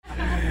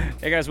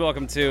Hey guys,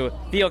 welcome to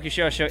the Oki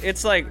Show.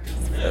 It's like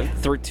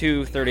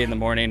 2:30 in the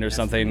morning or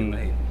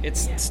something.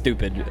 It's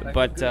stupid,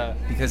 but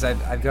because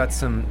I've got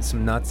some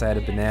nuts. I had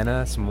a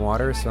banana, some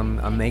water, so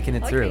I'm making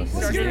it through.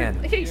 This is the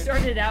end. You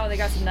started it out. They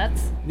got some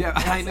nuts. Yeah,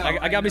 I know.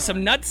 I got me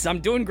some nuts.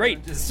 I'm doing great.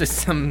 It's just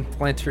some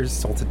Planters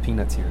salted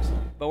peanuts here. So.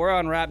 But we're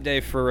on Rap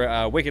Day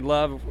for Wicked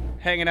Love,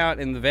 hanging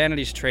out in the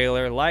Vanities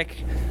trailer,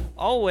 like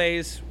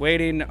always,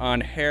 waiting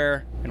on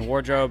hair and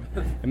wardrobe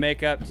and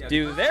makeup to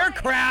do their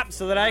crap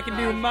so that I can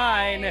do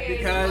mine.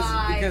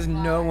 Because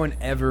no one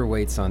ever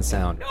waits on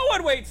sound. No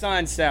one waits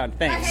on sound.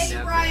 Thanks. Hey,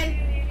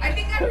 Brian, I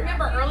think I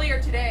remember earlier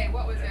today.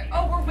 What was it?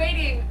 Oh, we're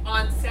waiting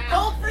on sound.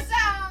 Hold for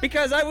sound.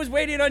 Because I was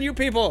waiting on you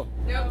people.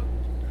 Nope.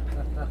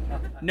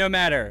 No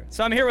matter.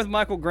 So I'm here with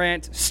Michael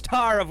Grant,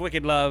 star of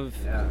Wicked Love.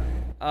 Yeah.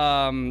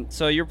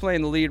 So you're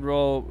playing the lead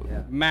role,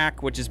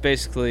 Mac, which is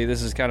basically,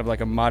 this is kind of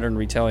like a modern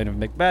retelling of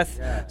Macbeth.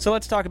 Yeah. So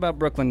let's talk about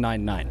Brooklyn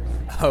Nine-Nine.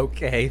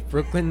 Okay,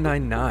 Brooklyn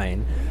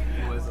Nine-Nine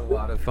was a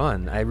lot of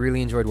fun. I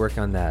really enjoyed working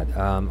on that.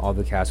 All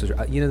the cast was...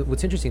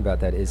 what's interesting about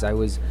that is I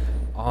was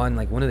on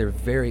like one of their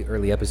very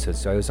early episodes.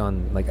 So I was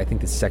on like I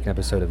think the second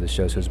episode of the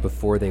show. So it was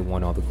before they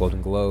won all the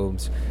Golden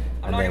Globes,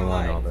 and they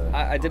won all the...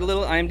 I did a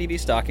little IMDb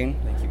stalking.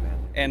 Thank you, man.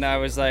 And I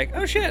was like,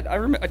 oh shit, I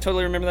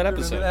totally remember that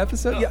episode. Remember that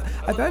episode?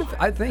 Yeah,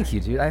 I thank you,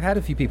 dude. I've had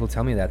a few people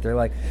tell me that. They're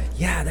like,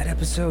 yeah, that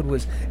episode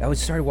was... I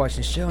started watching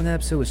the show, and that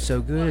episode was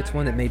so good. It's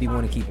one that made me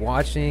want to keep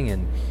watching,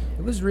 and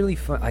it was really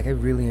fun. Like, I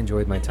really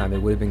enjoyed my time.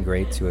 It would have been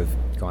great to have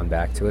gone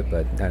back to it,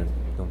 but I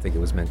don't think it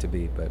was meant to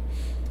be. But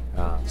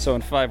So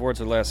in 5 words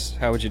or less,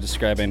 how would you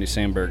describe Andy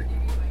Samberg?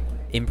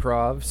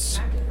 Improvs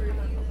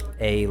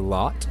a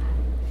lot.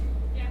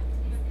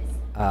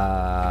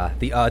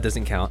 The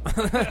doesn't count.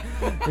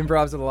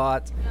 Improvs a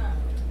lot.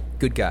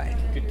 Good guy.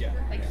 Good guy.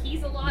 Like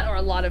he's a lot or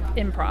a lot of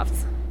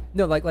improvs.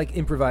 No, like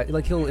improvise.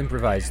 Like he'll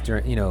improvise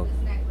during some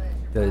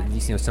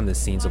of the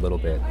scenes a little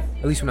bit.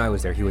 At least when I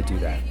was there, he would do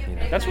that.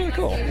 That's really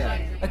cool.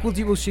 Like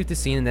we'll shoot the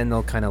scene and then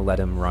they'll kind of let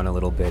him run a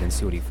little bit and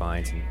see what he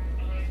finds.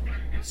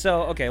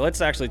 So, okay,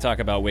 let's actually talk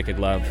about Wicked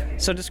Love.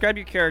 So describe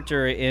your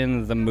character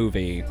in the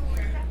movie.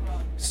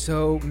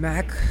 So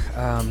Mac,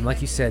 like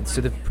you said,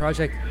 so the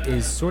project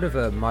is sort of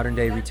a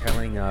modern-day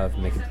retelling of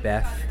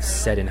Macbeth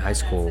set in high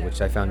school,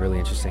 which I found really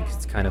interesting. 'Cause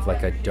it's kind of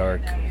like a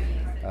dark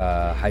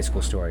high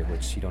school story,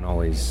 which you don't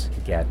always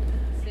get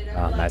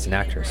as an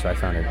actor. So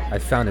I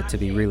found it to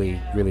be really,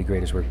 really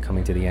great as we're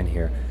coming to the end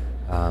here.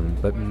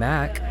 But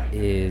Mac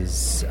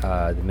is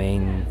the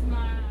main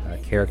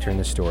character in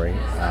the story,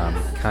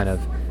 kind of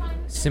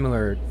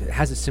similar. It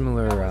has a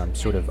similar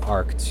sort of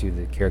arc to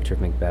the character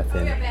of Macbeth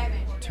in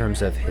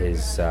terms of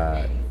his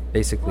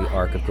basically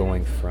arc of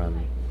going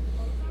from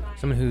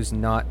someone who's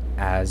not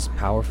as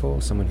powerful,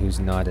 someone who's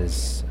not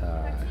as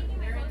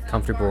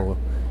comfortable,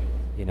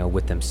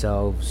 with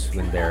themselves,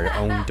 in their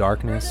own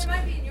darkness,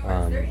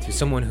 to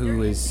someone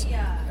who is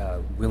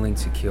willing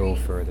to kill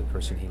for the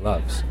person he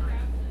loves.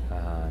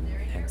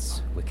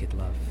 Hence, Wicked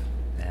Love.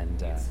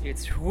 And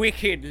It's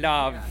Wicked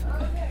Love.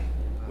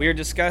 We were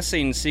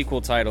discussing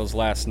sequel titles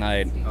last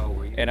night,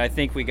 and I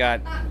think we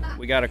got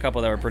a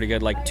couple that were pretty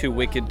good, like Too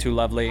Wicked, Too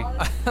Lovely.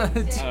 I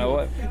don't know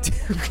what.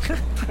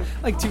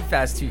 like Too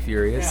Fast, Too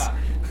Furious. Yeah.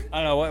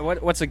 I don't know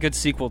what's a good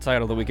sequel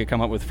title that we could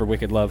come up with for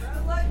Wicked Love.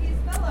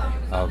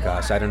 Oh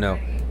gosh, I don't know.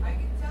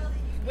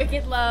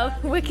 Wicked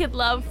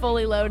Love,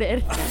 Fully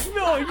Loaded.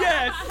 Oh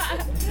yes,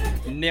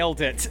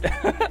 nailed it.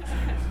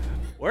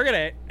 We're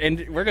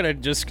gonna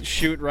just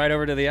shoot right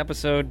over to the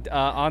episode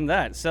on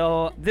that.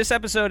 So this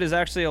episode is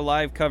actually a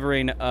live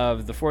covering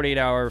of the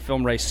 48-hour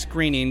film race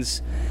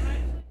screenings.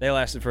 They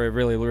lasted for a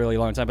really, really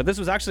long time, but this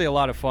was actually a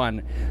lot of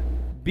fun.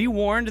 Be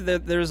warned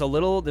that there's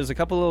a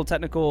couple little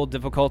technical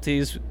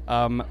difficulties.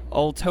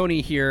 Old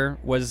Tony here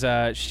was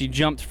she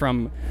jumped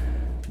from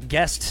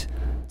guest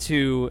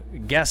to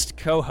guest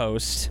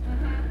co-host,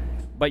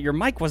 but your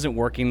mic wasn't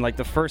working like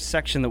the first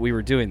section that we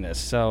were doing this,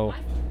 so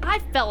I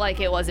felt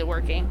like it wasn't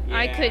working. Yeah.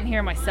 I couldn't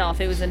hear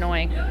myself. It was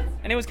annoying.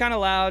 and it was kind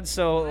of loud,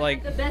 so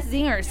like The best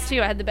zingers,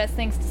 too. I had the best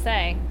things to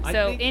say.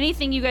 So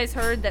anything you guys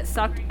heard that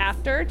sucked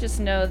after, just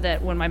know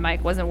that when my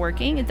mic wasn't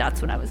working,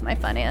 that's when I was my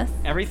funniest.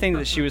 everything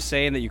that she was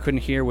saying that you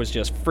couldn't hear was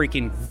just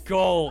freaking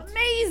gold.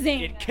 Amazing!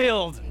 It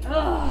killed.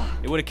 Ugh.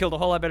 It would have killed a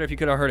whole lot better if you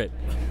could have heard it.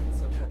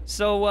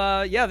 So,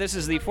 this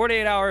is the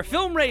 48-hour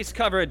film race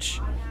coverage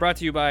brought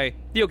to you by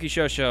The Oki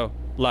Show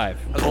Live.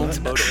 All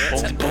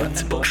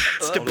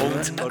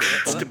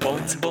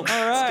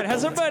right,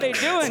 how's everybody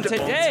doing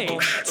today?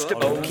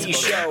 Oki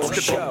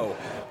Show.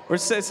 It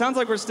sounds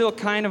like we're still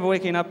kind of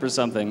waking up or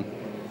something.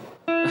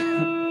 All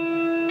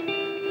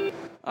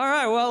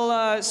right,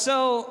 well,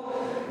 so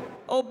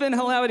old Ben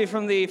Halavity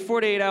from the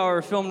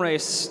 48-hour film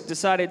race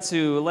decided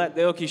to let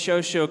the Oki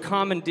Show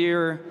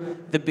commandeer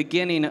the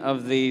beginning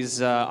of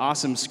these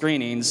awesome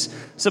screenings.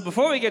 So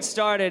before we get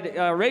started,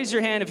 raise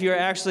your hand if you're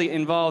actually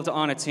involved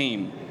on a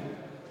team.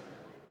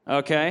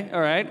 Okay,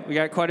 all right. We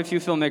got quite a few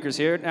filmmakers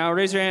here. Now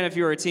raise your hand if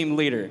you were a team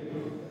leader.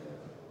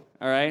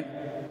 All right.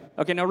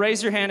 Okay, now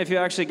raise your hand if you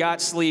actually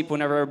got sleep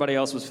whenever everybody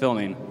else was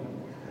filming.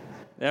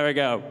 There we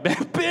go.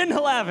 Ben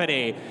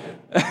Halavity.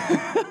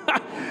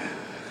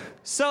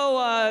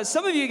 So,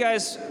 some of you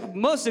guys,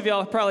 most of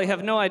y'all probably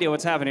have no idea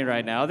what's happening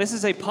right now. This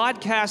is a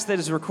podcast that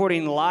is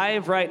recording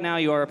live right now.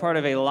 You are a part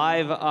of a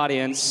live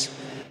audience.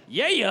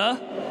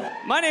 Yeah.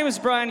 My name is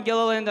Brian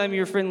Gilliland. I'm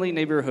your friendly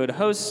neighborhood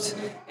host.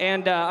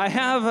 And I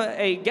have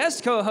a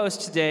guest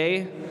co-host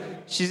today.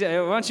 Why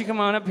don't you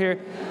come on up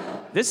here?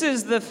 This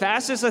is the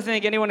fastest I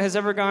think anyone has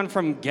ever gone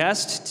from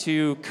guest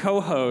to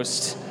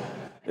co-host.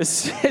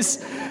 This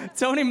is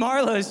Tony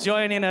Marlowe is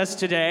joining us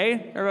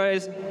today.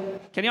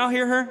 Can y'all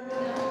hear her?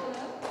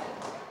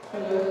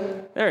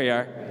 There you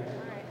are.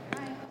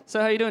 So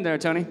how you doing there,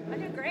 Tony? I'm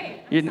doing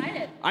great. I'm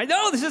excited. I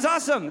know, this is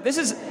awesome. This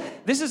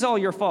is all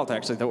your fault,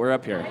 actually, that we're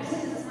up here.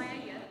 This is my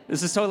idea.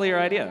 This is totally your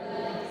idea. In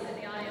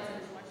the audience and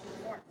just watched it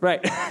before.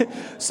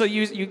 Right. So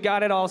you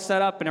got it all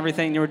set up and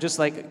everything. You were just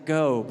like,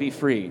 go, be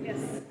free.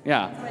 Yes.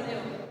 Yeah. That's what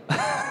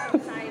I do.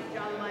 Decide,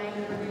 draw the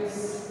line,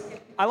 produce.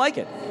 I like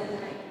it.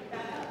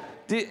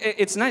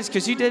 It's nice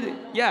because you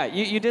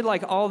did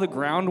like all the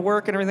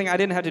groundwork and everything. I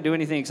didn't have to do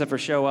anything except for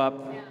show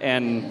up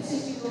and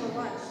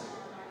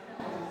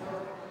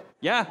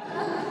yeah,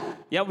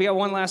 we got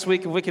one last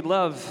week of Wicked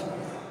Love.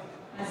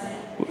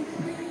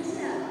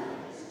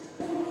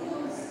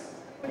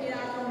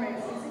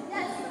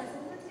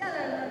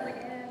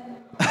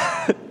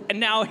 And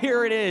now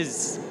here it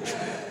is.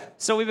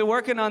 So we've been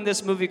working on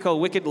this movie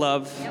called Wicked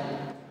Love.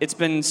 It's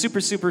been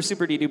super, super,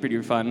 super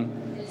duper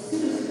fun.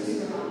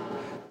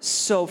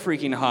 So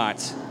freaking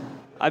hot.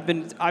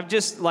 I've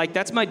just like,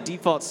 that's my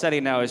default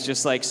setting now, is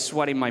just like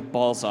sweating my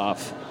balls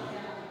off.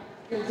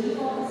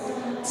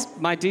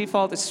 My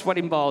default is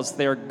sweating balls,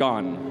 they're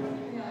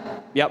gone.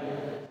 Yep.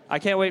 I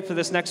can't wait for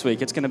this next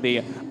week. It's gonna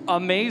be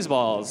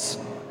amazeballs.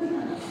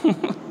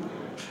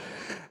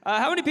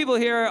 How many people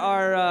here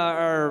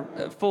are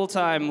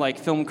full-time like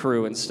film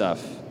crew and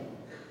stuff?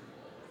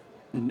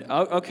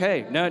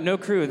 Okay, no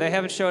crew. They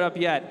haven't showed up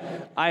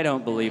yet. I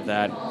don't believe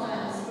that.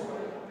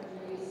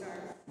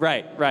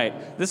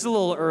 Right. This is a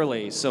little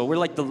early, so we're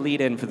like the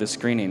lead-in for the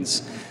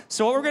screenings.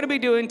 So what we're going to be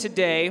doing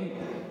today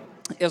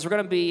is we're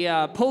going to be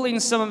pulling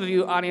some of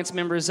you audience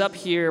members up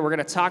here. We're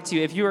going to talk to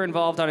you if you are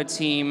involved on a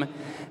team,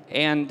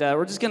 and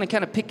we're just going to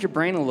kind of pick your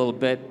brain a little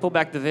bit, pull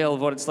back the veil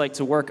of what it's like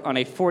to work on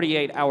a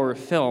 48-hour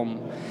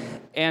film.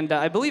 And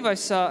I believe I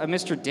saw a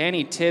Mr.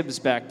 Danny Tibbs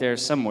back there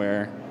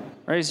somewhere.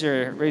 Raise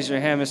your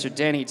hand, Mr.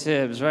 Danny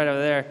Tibbs, right over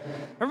there.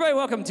 Everybody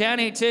welcome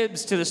Danny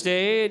Tibbs to the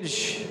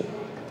stage.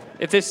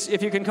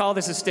 If you can call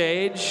this a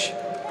stage.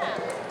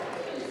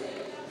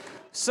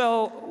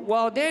 So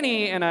while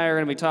Danny and I are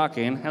going to be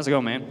talking, how's it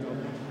going, man?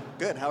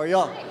 Good. How are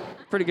y'all?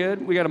 Pretty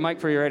good. We got a mic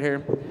for you right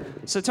here.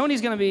 So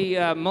Tony's going to be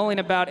mulling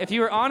about. If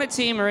you are on a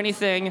team or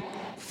anything,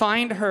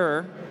 find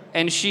her,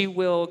 and she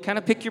will kind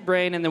of pick your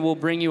brain, and then we'll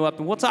bring you up,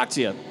 and we'll talk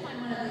to you.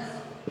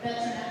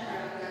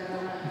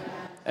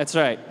 That's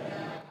right.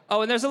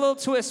 Oh, and there's a little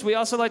twist. We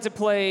also like to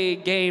play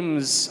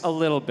games a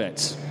little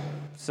bit.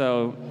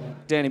 So,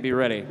 Danny, be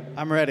ready.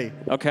 I'm ready.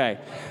 Okay.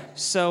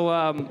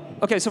 So,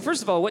 so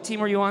first of all, what team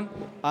were you on?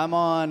 I'm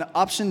on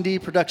Option D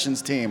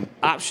Productions team.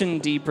 Option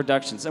D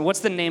Productions. And what's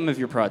the name of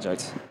your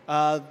project?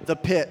 The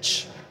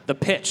Pitch. The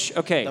Pitch.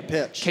 Okay. The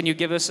Pitch. Can you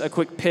give us a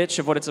quick pitch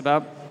of what it's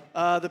about?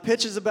 The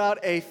Pitch is about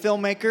a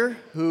filmmaker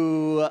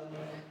who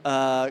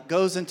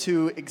goes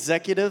into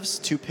executives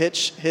to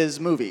pitch his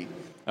movie.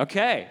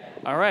 Okay.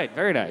 All right.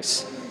 Very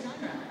nice.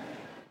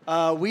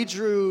 We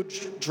drew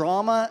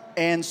drama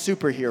and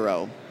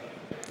superhero.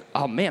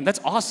 Oh man, that's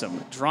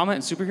awesome. Drama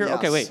and superhero. Yes.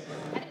 Okay, wait.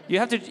 You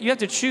have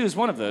to choose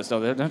one of those,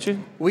 though, don't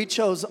you? We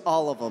chose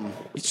all of them.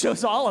 You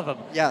chose all of them.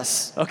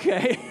 Yes.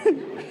 Okay.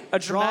 A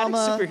dramatic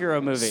Drama,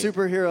 superhero movie.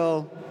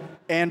 Superhero,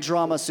 and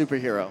drama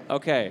superhero.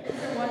 Okay.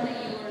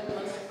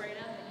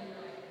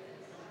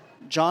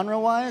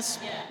 Genre-wise?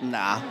 Yeah.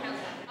 Nah.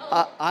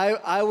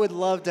 I would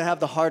love to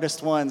have the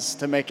hardest ones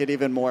to make it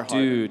even more hard.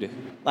 Dude.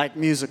 Like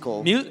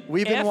musical.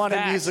 We've been wanting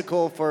a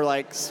musical for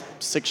like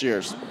 6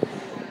 years.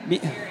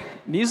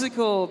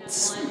 Musical.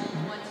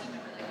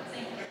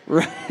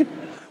 Right.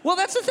 Well,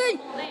 that's the thing.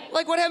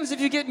 Like, what happens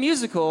if you get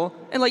musical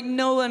and like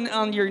no one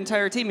on your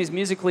entire team is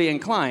musically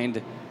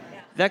inclined?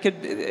 That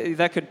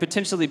could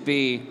potentially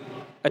be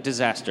a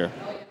disaster.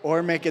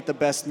 Or make it the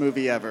best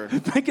movie ever.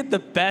 Make it the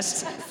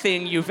best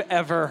thing you've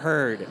ever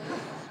heard.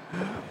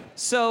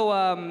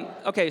 So,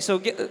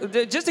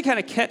 just to kind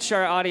of catch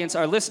our audience,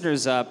 our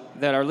listeners up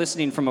that are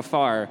listening from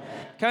afar,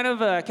 kind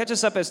of catch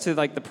us up as to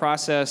like the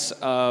process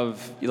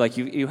of, like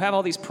you have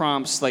all these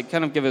prompts, like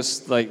kind of give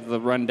us like the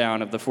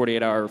rundown of the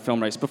 48-hour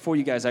film race before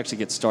you guys actually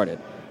get started.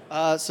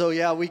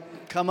 We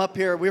come up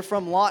here, we're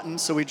from Lawton,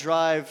 so we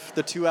drive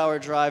the 2-hour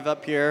drive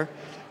up here.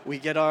 We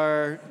get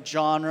our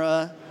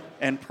genre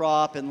and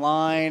prop and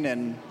line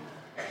and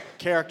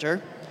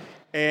character.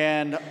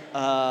 And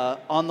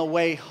on the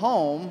way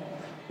home,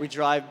 we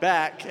drive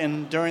back,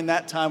 and during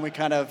that time, we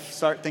kind of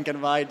start thinking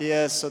of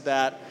ideas so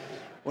that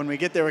when we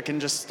get there, we can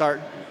just start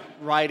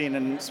writing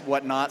and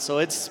whatnot. So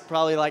it's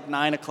probably like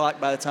 9 o'clock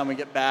by the time we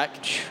get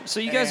back. So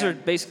you guys are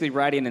basically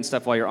writing and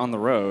stuff while you're on the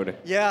road.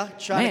 Yeah,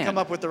 trying to come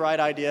up with the right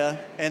idea.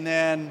 And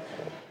then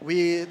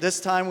this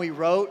time we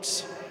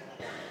wrote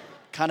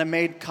kind of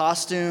made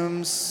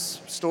costumes,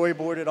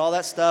 storyboarded, all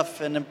that stuff,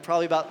 and then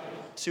probably about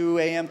 2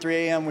 a.m., 3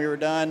 a.m. we were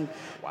done.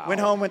 Wow.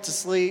 Went home, went to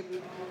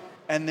sleep,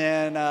 and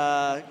then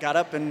got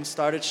up and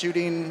started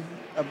shooting.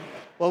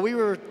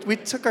 We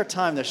took our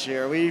time this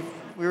year. We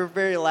were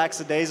very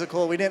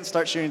lackadaisical. We didn't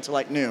start shooting until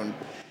like noon.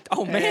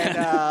 Oh, man.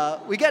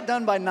 And we got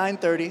done by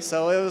 9:30,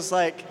 so it was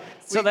like.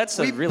 So that's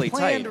really we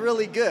planned tight.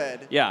 really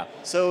good. Yeah.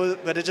 So,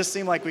 but it just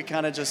seemed like we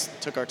kind of just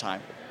took our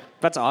time.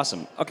 That's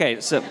awesome. Okay,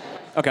 so,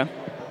 okay.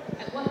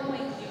 At what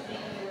point did you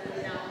think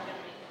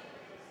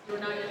you were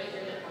not going to make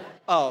your deadline?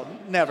 Oh,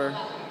 never.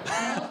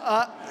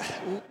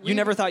 You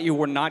never thought you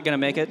were not going to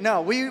make it?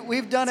 No,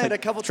 we've done It's it a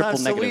like couple triple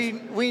times, so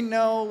negative. we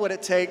know what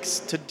it takes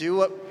to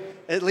do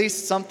at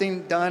least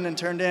something done and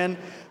turned in.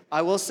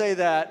 I will say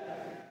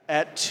that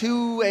at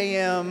 2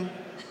 a.m.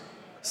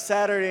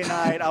 Saturday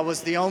night, I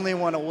was the only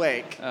one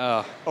awake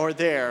or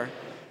there,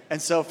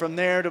 and so from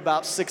there to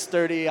about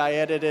 6:30, I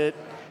edited,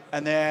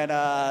 and then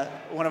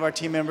one of our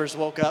team members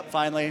woke up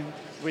finally.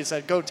 We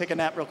said, go take a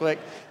nap real quick,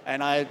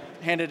 and I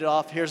handed it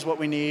off, here's what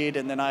we need,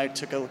 and then I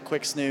took a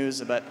quick snooze.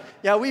 But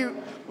yeah,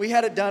 we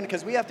had it done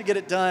because we have to get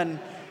it done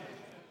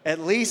at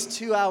least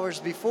 2 hours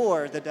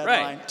before the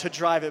deadline to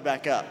drive it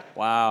back up.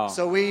 Wow.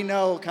 So we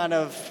know kind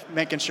of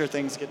making sure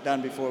things get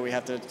done before we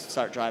have to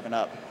start driving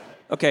up.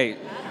 Okay,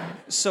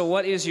 so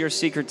what is your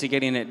secret to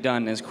getting it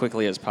done as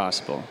quickly as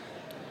possible?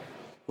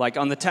 Like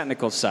on the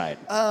technical side?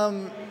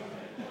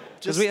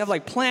 Because we have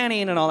like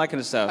planning and all that kind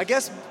of stuff. I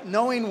guess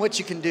knowing what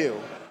you can do.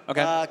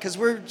 Okay. Because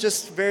we're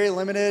just very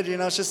limited. You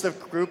know, it's just a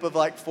group of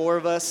like 4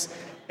 of us,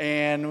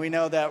 and we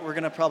know that we're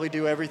going to probably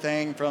do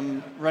everything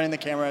from running the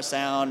camera,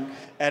 sound,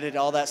 edit,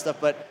 all that stuff,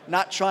 but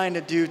not trying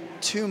to do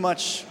too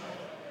much,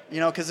 you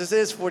know, because this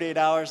is 48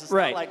 hours. It's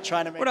right. not like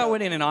trying to make We're not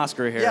winning an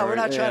Oscar here. Yeah, we're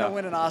not trying to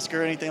win an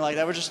Oscar or anything like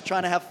that. We're just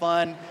trying to have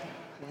fun.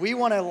 We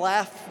want to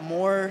laugh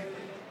more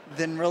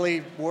than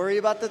really worry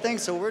about the thing,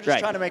 so we're just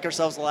trying to make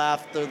ourselves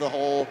laugh through the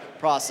whole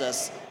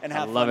process and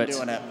have fun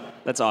doing it.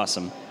 That's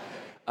awesome.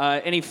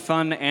 Any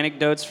fun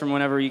anecdotes from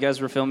whenever you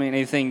guys were filming?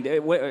 Anything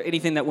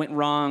that went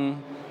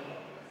wrong?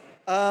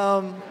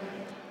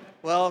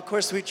 Well, of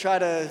course, we try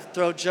to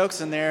throw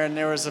jokes in there, and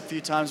there was a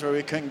few times where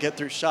we couldn't get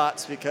through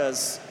shots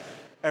because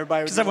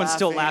everybody was everyone's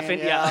still laughing,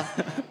 yeah.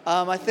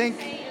 I think,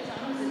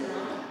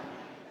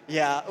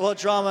 yeah, well,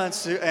 drama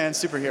and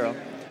superhero.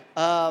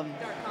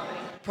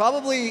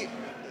 Probably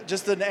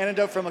just an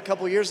anecdote from a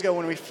couple years ago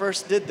when we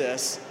first did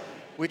this,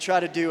 we tried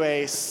to do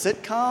a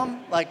sitcom,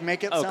 like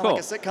make it sound like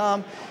a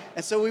sitcom.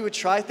 And so we would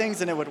try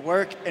things and it would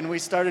work, and we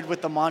started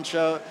with the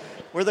mantra,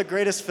 we're the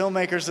greatest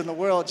filmmakers in the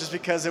world, just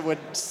because it would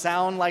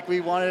sound like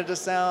we wanted it to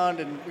sound,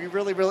 and we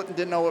really, really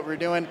didn't know what we were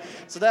doing.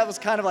 So that was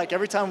kind of like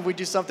every time we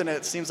do something that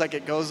it seems like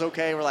it goes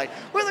okay, we're like,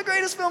 we're the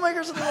greatest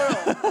filmmakers in the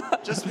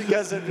world. Just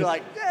because it'd be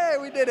like, yeah,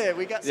 we did it.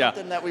 We got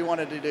something that we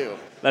wanted to do.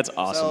 That's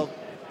awesome. So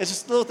it's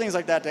just little things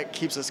like that that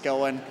keeps us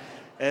going.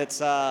 It's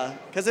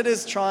because it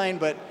is trying,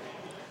 but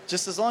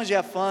just as long as you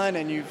have fun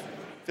and you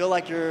feel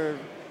like you're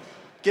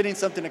getting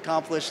something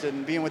accomplished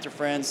and being with your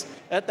friends,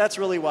 that's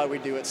really why we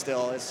do it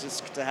still. It's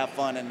just to have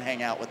fun and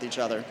hang out with each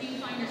other. Do you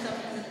find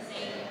yourself in the same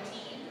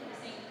team,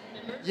 the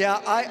same members?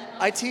 Yeah,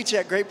 I teach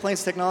at Great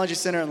Plains Technology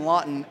Center in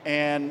Lawton,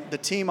 and the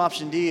team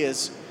Option D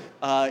is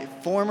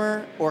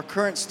former or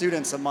current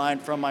students of mine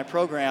from my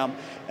program.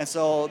 And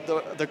so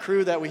the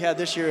crew that we had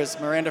this year is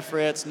Miranda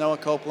Fritz, Noah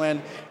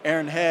Copeland,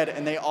 Aaron Head,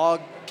 and they all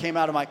came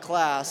out of my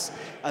class.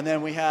 And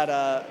then we had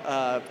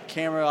a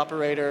camera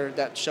operator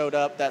that showed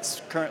up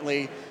that's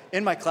currently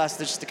in my class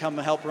just to come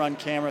and help run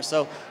camera.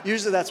 So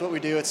usually that's what we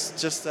do.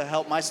 It's just to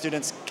help my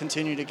students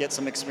continue to get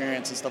some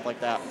experience and stuff like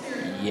that.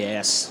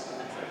 Yes.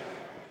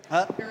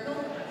 Huh?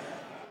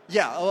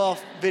 Yeah, well,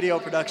 video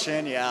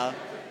production, yeah.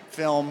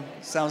 Film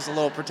sounds a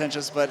little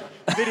pretentious, but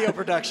video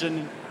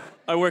production.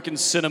 I work in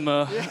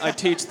cinema. Yeah. I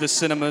teach the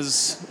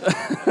cinemas.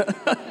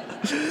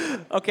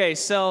 Okay,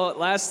 so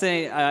last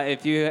thing,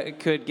 if you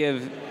could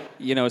give,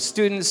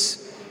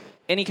 students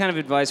any kind of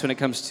advice when it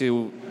comes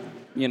to,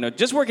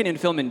 just working in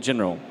film in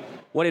general,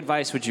 what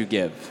advice would you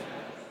give?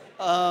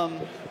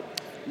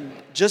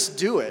 Just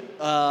do it.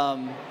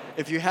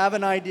 If you have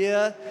an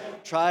idea,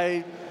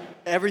 try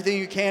everything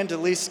you can to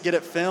at least get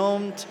it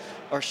filmed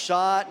or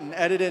shot and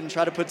edited and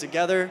try to put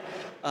together.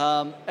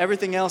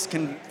 Everything else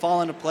can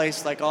fall into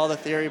place, like all the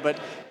theory, but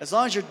as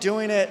long as you're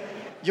doing it,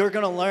 you're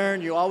gonna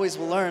learn, you always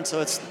will learn, so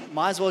it's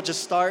might as well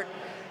just start,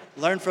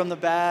 learn from the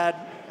bad,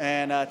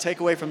 and take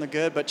away from the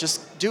good, but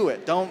just do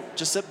it. Don't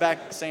just sit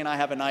back saying, I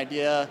have an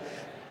idea.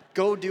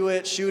 Go do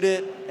it, shoot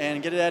it,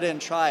 and get it edited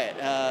and try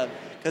it.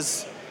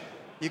 Because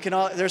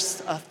there's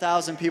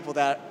 1,000 people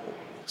that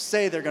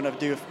say they're gonna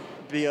do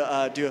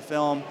a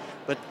film,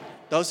 but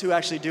those who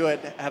actually do it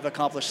have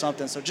accomplished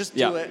something. So just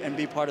do it and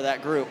be part of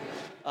that group.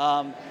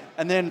 And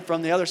then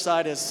from the other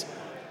side is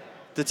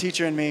the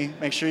teacher and me.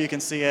 Make sure you can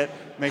see it.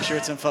 Make sure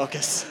it's in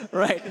focus.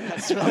 Right.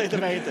 That's really the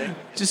main thing.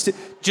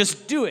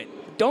 Just do it.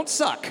 Don't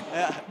suck.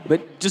 Yeah.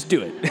 But just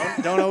do it.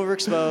 Don't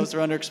overexpose or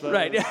underexpose.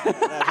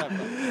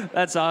 Right.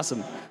 That's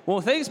awesome. Well,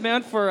 thanks,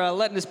 man, for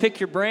letting us pick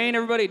your brain.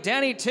 Everybody,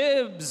 Danny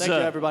Tibbs. Thank you,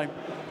 everybody.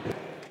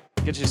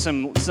 Get you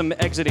some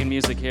exiting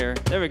music here.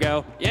 There we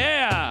go.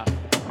 Yeah.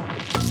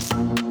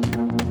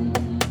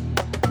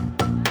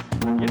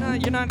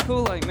 You're not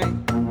cool like me.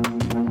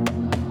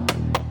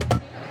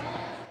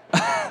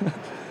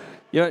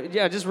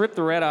 Yeah, just rip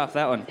the red off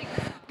that one.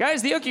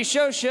 Guys, the Okie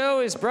Show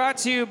is brought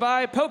to you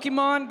by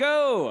Pokemon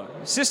Go,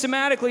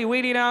 systematically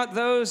weeding out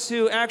those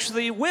who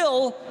actually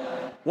will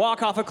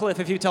walk off a cliff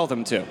if you tell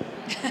them to.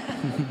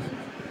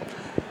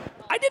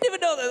 I didn't even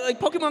know that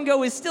Pokemon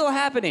Go is still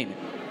happening.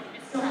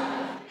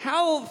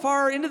 How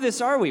far into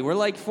this are we? We're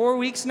like 4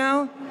 weeks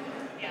now?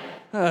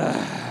 I don't play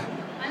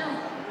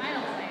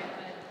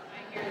it, but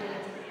I hear that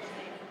it's pretty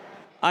safe.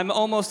 I'm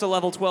almost a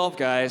level 12,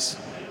 guys.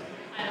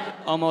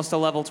 Almost a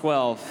level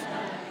 12.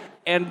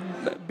 And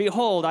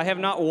behold, I have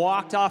not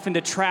walked off into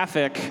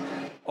traffic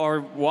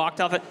or walked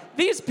off it.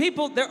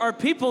 There are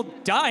people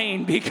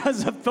dying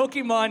because of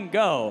Pokemon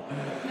Go.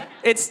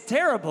 It's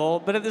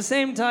terrible, but at the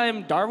same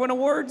time, Darwin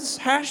Awards,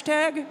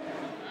 hashtag?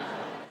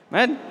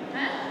 Man?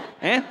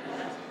 Eh?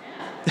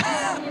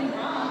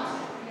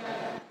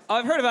 Oh,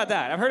 I've heard about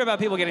that. I've heard about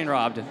people getting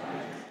robbed.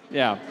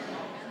 Yeah.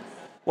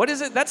 What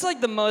is it? That's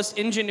like the most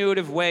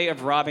ingenuitive way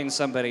of robbing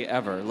somebody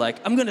ever. Like,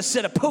 I'm going to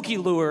set a Poke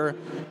Lure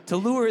to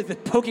lure the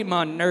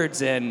Pokemon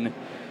nerds in.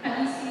 Have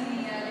you seen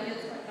the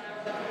videos going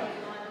viral about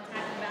Pokemon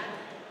attacking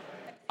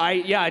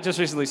back? I just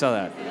recently saw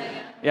that.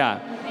 Yeah.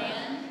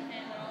 Band,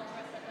 and we're all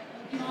dressed up like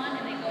Pokemon,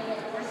 and they go to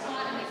a door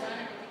spot, and they run,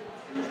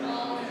 and they do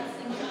balls and a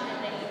slingshot,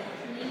 and they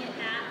fling it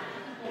at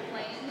people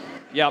playing.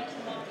 Yep.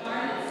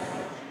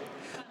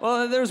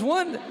 Well, this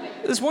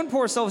one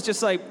poor soul was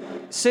just like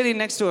sitting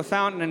next to a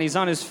fountain and he's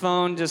on his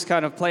phone just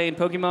kind of playing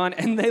Pokemon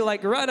and they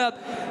like run up,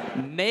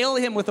 nail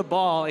him with a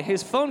ball,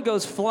 his phone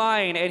goes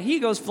flying and he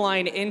goes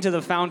flying into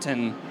the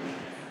fountain.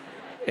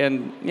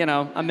 And,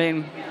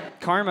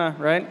 karma,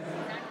 right?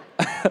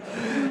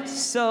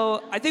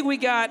 So I think we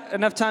got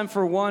enough time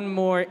for one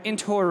more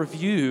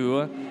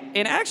interview.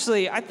 And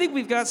actually, I think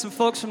we've got some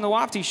folks from the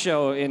Wafty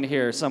Show in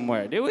here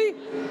somewhere. Do we? Do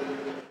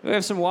we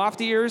have some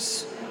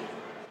Waftiers?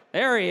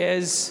 There he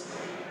is.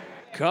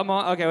 Come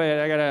on. Okay, wait.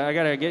 I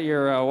gotta get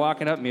your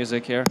walking up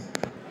music here.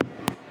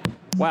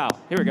 Wow.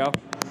 Here we go.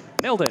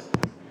 Nailed it.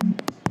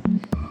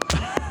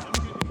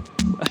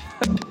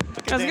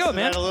 How's it going,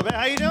 man? A little bit.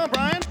 How you doing,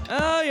 Brian?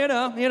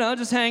 Oh,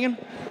 just hanging,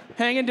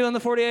 doing the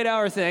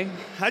 48-hour thing.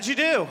 How'd you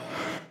do?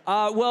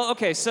 Well,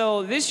 okay.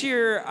 So this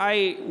year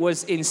I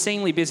was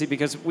insanely busy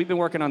because we've been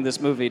working on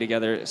this movie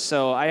together.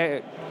 So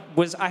I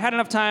had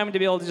enough time to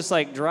be able to just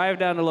like drive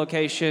down to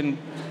location,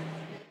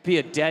 be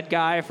a dead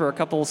guy for a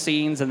couple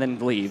scenes, and then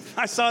leave.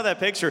 I saw that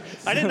picture.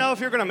 I didn't know if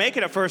you were going to make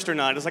it at first or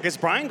not. It's like, is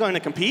Brian going to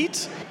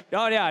compete?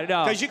 Oh yeah,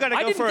 no. Because you got to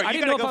go for. I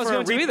didn't know if I was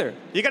going to either.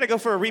 You got to go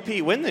for a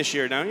repeat win this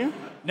year, don't you?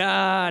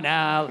 No.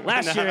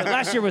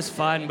 Last year was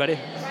fun, but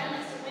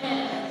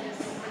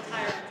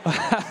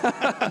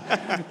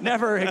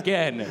never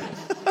again.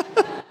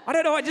 I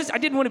don't know. I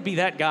didn't want to be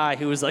that guy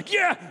who was like,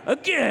 yeah,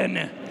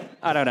 again.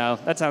 I don't know.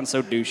 That sounds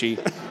so douchey.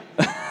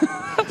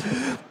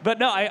 But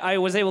no, I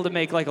was able to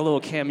make like a little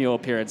cameo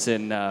appearance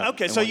in.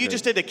 Okay, so you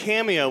just did a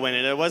cameo in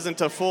it. It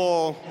wasn't a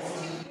full.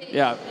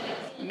 Yeah.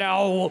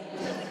 No.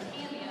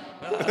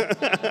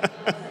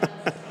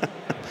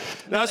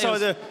 No, so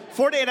the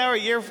 48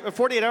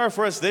 hour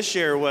for us this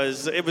year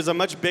was a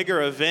much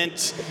bigger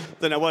event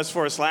than it was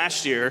for us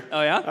last year.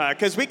 Oh yeah.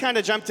 Because we kind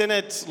of jumped in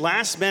it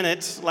last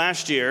minute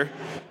last year,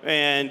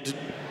 and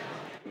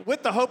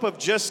with the hope of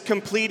just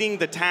completing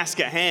the task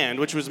at hand,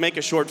 which was make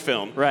a short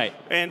film. Right.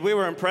 And we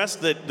were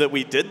impressed that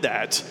we did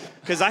that,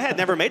 because I had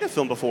never made a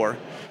film before.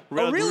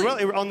 Oh,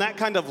 really? On that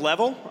kind of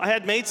level. I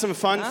had made some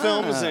fun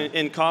films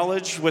in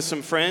college with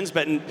some friends,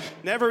 but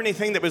never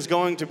anything that was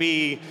going to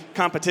be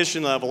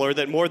competition level or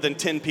that more than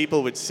 10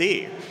 people would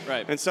see.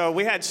 Right. And so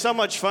we had so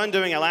much fun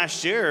doing it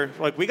last year.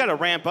 Like, we got to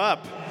ramp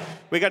up.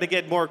 We got to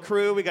get more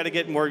crew. We got to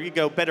get more,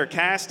 better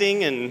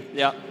casting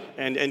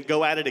and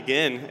go at it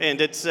again. And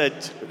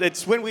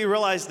it's when we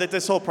realized that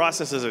this whole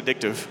process is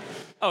addictive.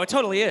 Oh, it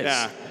totally is.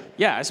 Yeah.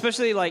 Yeah,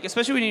 especially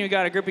when you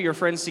got a group of your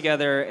friends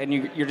together and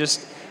you're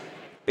just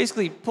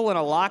basically pulling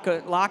a lock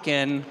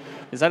in.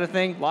 Is that a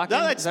thing? Lock in?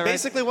 No, that's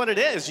basically what it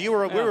is.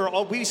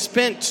 We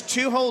spent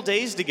 2 whole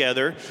days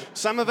together.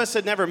 Some of us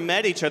had never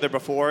met each other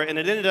before, and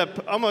it ended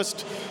up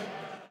almost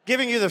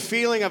giving you the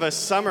feeling of a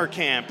summer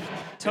camp.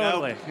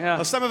 Totally. Yeah.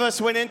 Well, some of us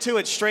went into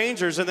it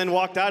strangers and then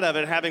walked out of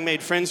it having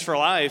made friends for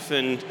life,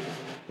 and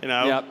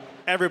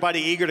everybody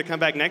eager to come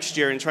back next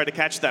year and try to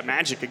catch that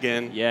magic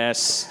again.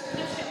 Yes.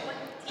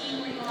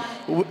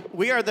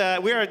 We are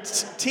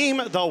team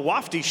The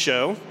Wafty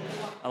Show.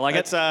 I like it.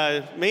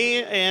 It's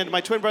me and my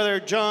twin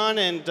brother John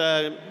and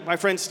my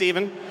friend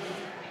Steven.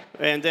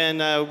 And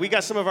then we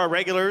got some of our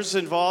regulars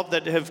involved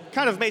that have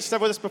kind of made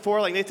stuff with us before,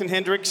 like Nathan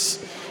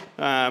Hendricks.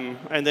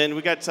 And then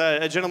we got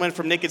a gentleman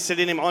from Naked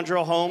City named Andrew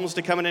Holmes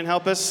to come in and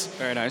help us.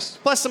 Very nice.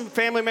 Plus some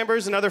family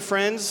members and other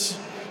friends.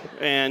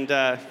 And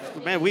I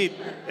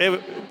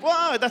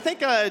think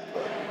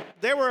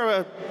there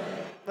were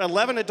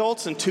 11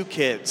 adults and 2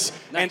 kids.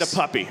 Nice. And a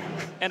puppy.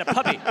 And a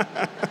puppy.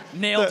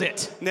 Nailed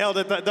it. Nailed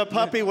it. The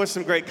puppy was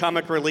some great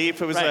comic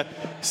relief. It was Right.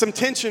 some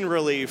tension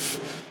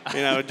relief,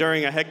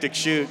 during a hectic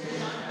shoot.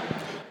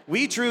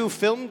 We drew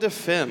film de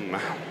film.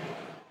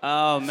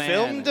 Oh, man.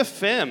 Film de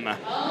film. That's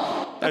a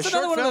another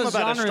short one of film those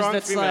about a genres strong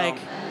that's female. like,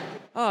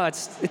 oh,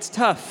 it's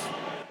tough.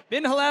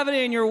 Ben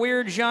Halavity and your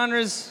weird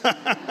genres.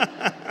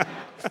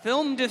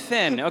 Film de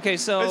film. Okay,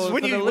 so It's for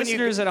when the you- when you-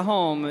 listeners at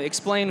home,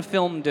 explain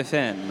film de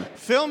film.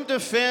 Film de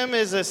film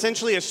is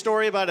essentially a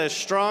story about a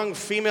strong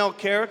female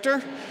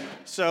character.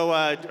 So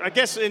I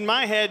guess in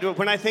my head,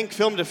 when I think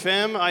film de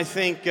film, I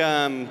think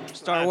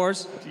Star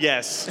Wars,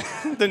 Yes,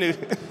 the new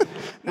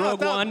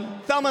Rogue One.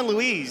 Thelma and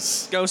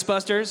Louise,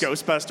 Ghostbusters.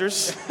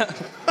 Ghostbusters.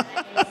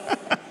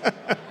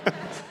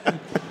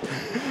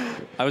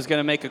 I was going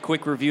to make a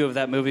quick review of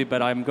that movie,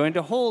 but I'm going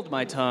to hold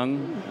my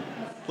tongue.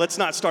 Let's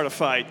not start a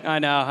fight. I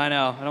know. I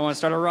don't want to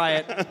start a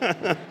riot.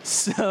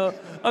 So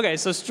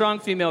strong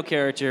female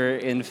character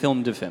in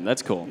film de film.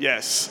 That's cool.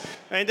 Yes,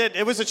 and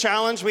it was a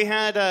challenge. We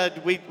had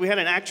we had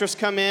an actress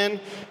come in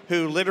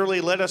who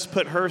literally let us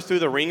put her through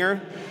the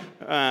ringer.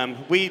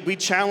 We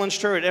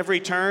challenged her at every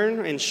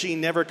turn, and she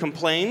never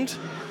complained.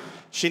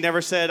 She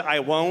never said,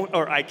 "I won't"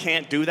 or "I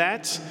can't do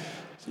that,"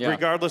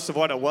 regardless of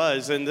what it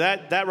was. And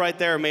that right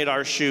there made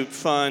our shoot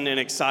fun and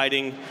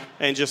exciting,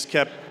 and just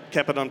kept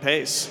it on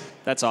pace.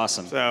 That's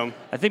awesome. So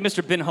I think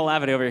Mr. Ben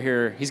Halavity over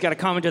here, he's got a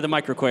comment to the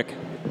mic real quick.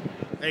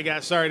 Hey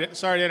guys, sorry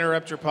to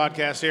interrupt your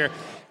podcast here.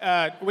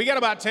 We got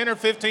about 10 or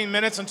 15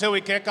 minutes until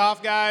we kick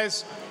off,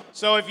 guys.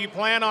 So if you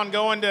plan on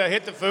going to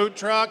hit the food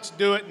trucks,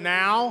 do it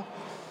now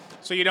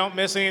so you don't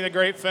miss any of the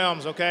great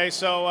films, okay?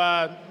 So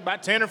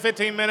about 10 or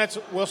 15 minutes,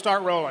 we'll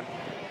start rolling.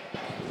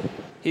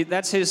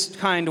 That's his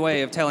kind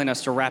way of telling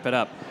us to wrap it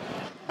up.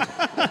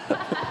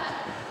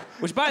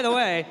 Which, by the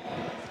way,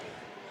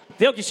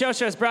 the Okie Show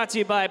is brought to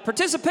you by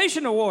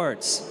Participation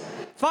Awards.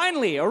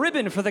 Finally, a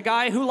ribbon for the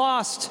guy who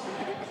lost.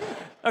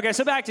 Okay,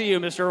 so back to you,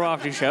 Mr.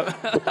 Wafty Show.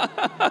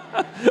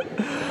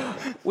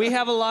 We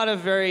have a lot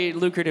of very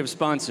lucrative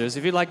sponsors.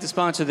 If you'd like to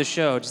sponsor the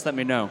show, just let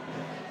me know.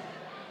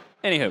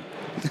 Anywho.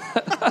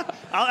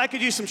 I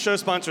could use some show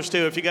sponsors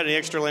too if you got any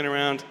extra laying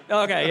around.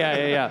 Okay,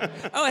 yeah.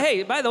 Oh,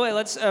 hey, by the way,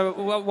 let's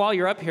while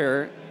you're up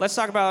here, let's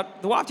talk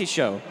about the Wafty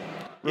Show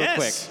real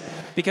quick.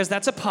 Because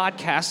that's a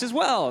podcast as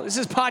well. This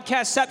is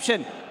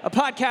Podcastception, a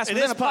podcast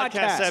within a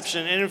podcast. It is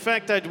Podcastception. And in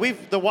fact, the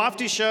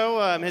Wafty Show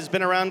has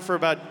been around for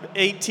about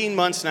 18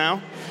 months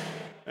now.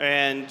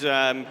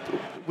 And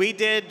we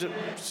did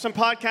some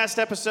podcast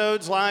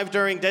episodes live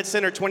during Dead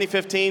Center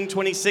 2015,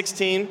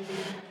 2016,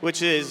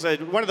 which is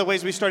one of the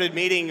ways we started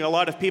meeting a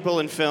lot of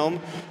people in film.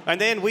 And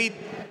then we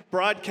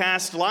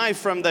broadcast live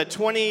from the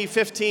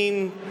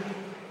 2015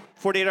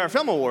 48-Hour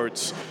Film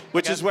Awards,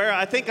 which is where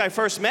I think I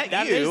first met you.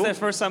 That is the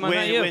first time I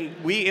met you. When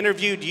we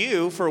interviewed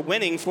you for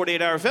winning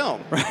 48-Hour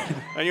Film. Right.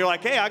 And you're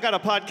like, hey, I got a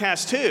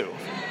podcast too.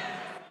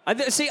 I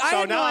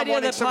had no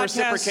idea that some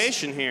podcasts.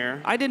 reciprocation here.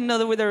 I didn't know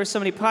that there were so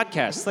many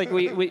podcasts. Like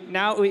we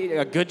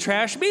Good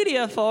Trash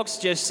Media folks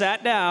just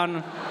sat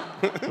down.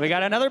 We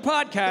got another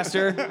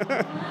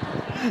podcaster.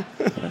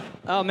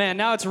 Oh man,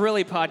 now it's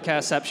really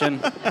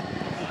podcastception.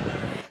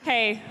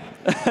 Hey.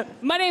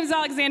 My name is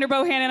Alexander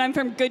Bohannon. I'm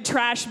from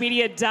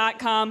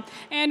GoodTrashMedia.com,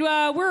 and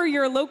we're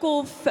your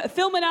local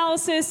film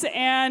analysis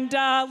and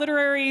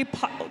literary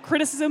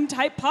criticism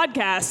type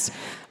podcast.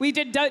 We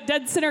did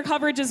Dead Center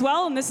coverage as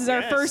well, and this is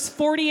our first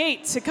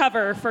 48 to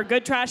cover for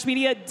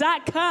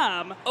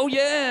GoodTrashMedia.com. Oh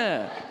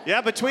yeah.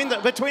 Yeah, between the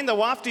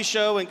Wafty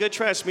Show and Good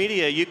Trash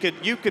Media, you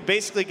could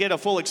basically get a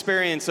full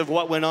experience of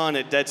what went on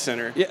at Dead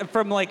Center. Yeah,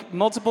 from like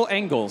multiple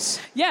angles.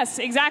 Yes,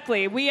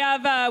 exactly. We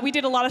have we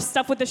did a lot of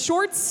stuff with the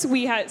shorts.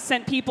 We had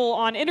sent people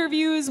on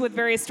interviews with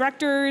various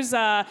directors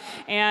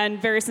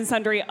and various and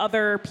sundry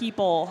other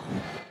people.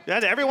 Yeah,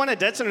 everyone at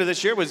Dead Center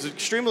this year was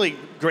extremely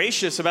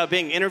gracious about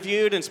being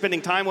interviewed and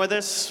spending time with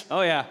us.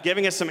 Oh yeah.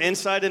 Giving us some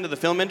insight into the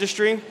film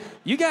industry.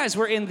 You guys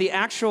were in the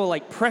actual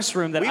press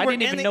room that I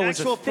didn't even know was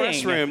a thing. We were in the actual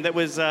press room that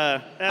was.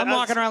 I'm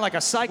walking around like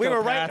a psychopath. We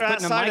were right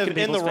outside of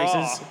In the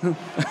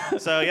Raw.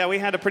 So yeah, we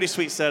had a pretty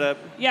sweet setup.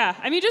 Yeah,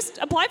 I mean, just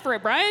apply for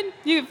it, Brian.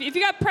 If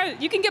you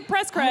got you can get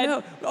press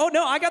cred. Oh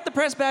no, I got the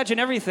press badge and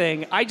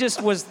everything. I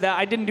just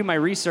I didn't do my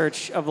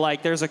research of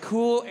there's a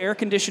cool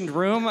air-conditioned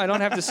room. I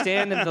don't have to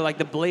stand in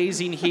the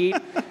blazing heat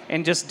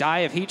and just die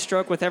of heat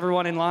stroke with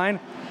everyone in line.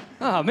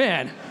 Oh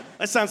man.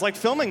 That sounds like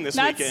filming this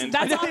weekend.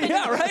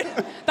 Yeah,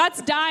 right?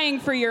 That's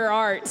dying for your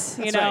art,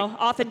 you know, right.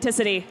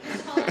 Authenticity.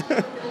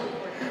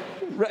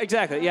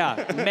 Exactly,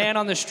 yeah. Man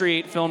on the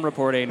street, film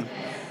reporting.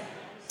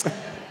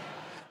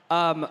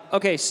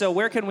 Okay, so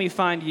where can we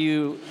find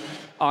you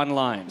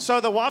online?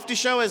 So the Wafty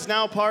Show is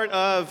now part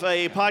of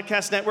a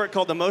podcast network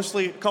called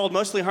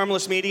Mostly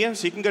Harmless Media.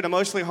 So you can go to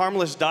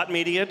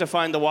mostlyharmless.media to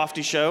find the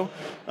Wafty Show,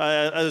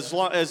 as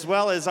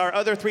well as our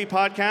other 3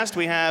 podcasts.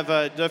 We have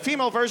the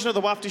female version of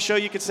the Wafty Show,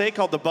 you could say,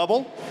 called The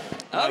Bubble.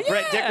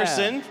 Brett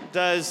Dickerson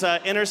does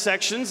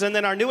Intersections, and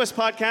then our newest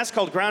podcast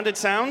called Grounded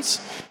Sounds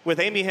with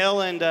Amy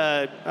Hill and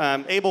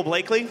Abel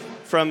Blakely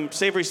from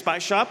Savory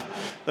Spice Shop.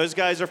 Those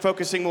guys are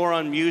focusing more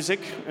on music.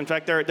 In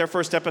fact, their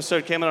first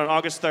episode came out on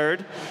August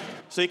 3rd.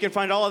 So you can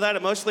find all of that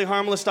at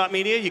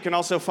mostlyharmless.media. You can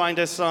also find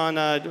us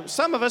on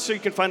some of us, or you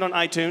can find on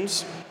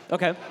iTunes.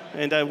 Okay.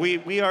 And we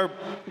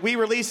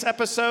release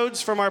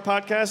episodes from our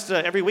podcast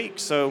every week.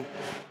 So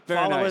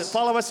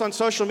follow us on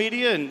social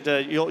media, and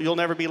you'll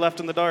never be left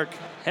in the dark.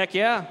 Heck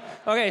yeah.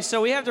 Okay,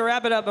 so we have to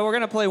wrap it up, but we're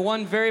going to play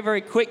one very, very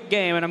quick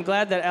game, and I'm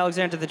glad that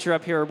Alexander, that you're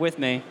up here with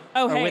me.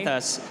 Oh, or hey. with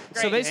us.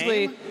 Great So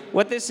basically, game.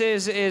 what this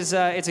is it's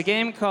a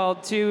game called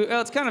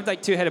it's kind of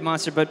like Two-Headed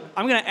Monster, but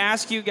I'm going to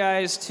ask you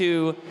guys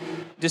to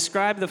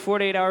describe the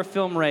 48-hour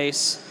film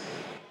race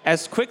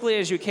as quickly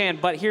as you can,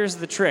 but here's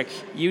the trick.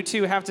 You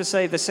two have to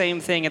say the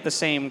same thing at the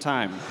same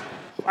time.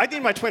 I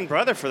need my twin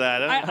brother for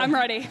that. I'm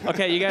ready.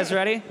 Okay, you guys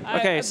ready?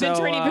 Okay, I've been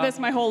training for this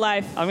my whole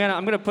life. I'm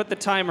gonna put the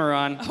timer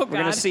on. Oh, We're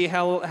gonna God. see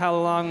how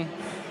long.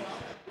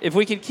 If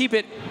we can keep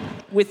it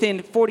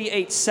within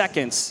 48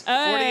 seconds.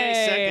 48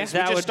 seconds.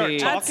 That we would just start be-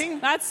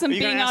 talking? That's some Are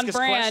you gonna being ask on us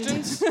brand.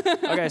 questions?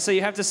 Okay, so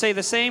you have to say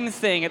the same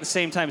thing at the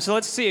same time. So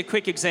let's see a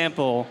quick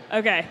example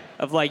Okay.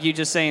 of like you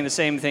just saying the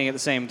same thing at the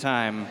same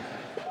time.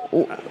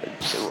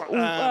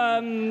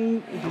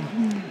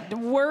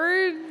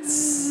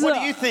 Words. What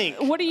do you think?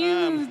 What do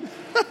you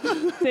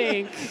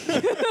think?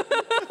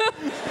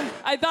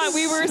 I thought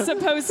we were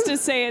supposed to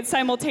say it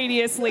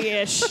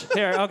simultaneously-ish.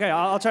 Here, okay,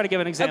 I'll try to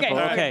give an example.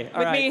 Okay. Okay, all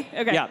With right. me?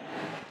 Okay. Yeah.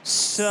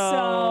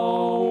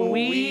 So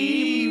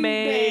we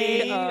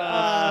made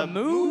a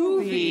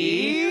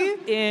movie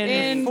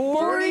in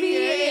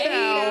 48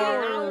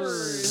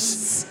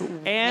 hours.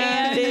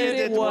 And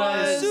it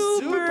was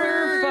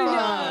super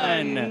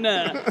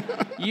fun.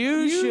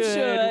 You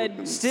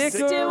should stick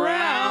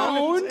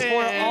around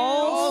for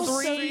all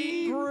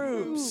three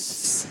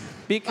groups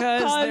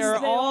because they're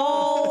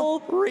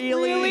all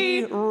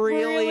really,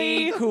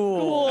 really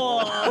cool.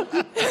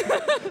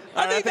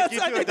 I think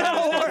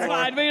that'll work.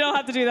 Fine, we don't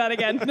have to do that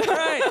again. All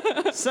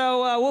right.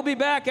 So we'll be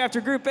back after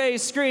Group A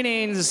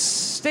screenings.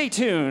 Stay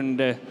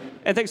tuned.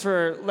 And thanks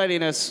for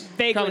letting us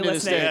Vaguely come to the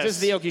listening. stage. This is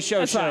the Oki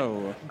Show That's fine.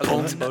 show.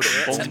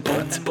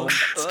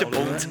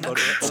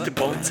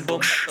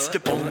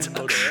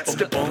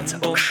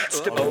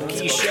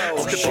 Oki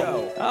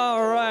Show.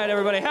 All right,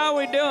 everybody. How are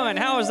we doing?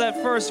 How was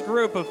that first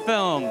group of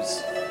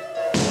films?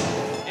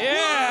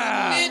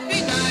 Yeah.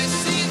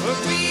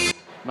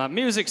 My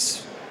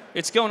music's,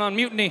 it's going on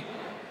mutiny.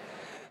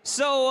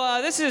 So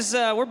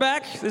we're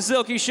back. This is the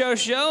Oki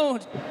Show,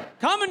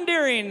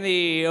 commandeering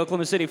the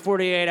Oklahoma City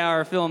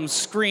 48-hour film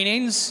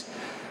screenings.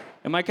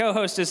 And my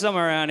co-host is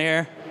somewhere around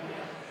here.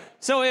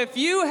 So if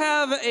you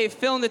have a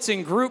film that's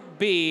in Group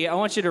B, I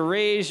want you to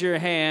raise your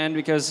hand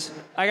because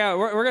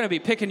we're going to be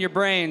picking your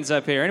brains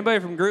up here. Anybody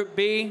from Group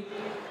B?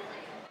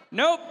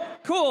 Nope.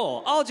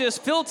 Cool. I'll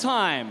just fill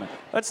time.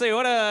 Let's see.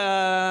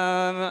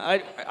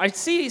 I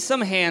see some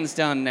hands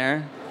down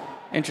there.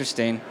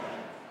 Interesting.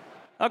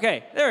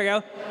 Okay, there we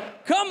go.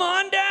 Come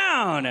on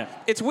down.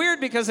 It's weird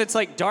because it's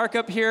like dark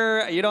up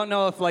here. You don't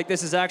know if like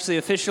this is actually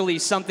officially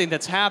something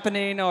that's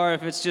happening or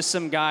if it's just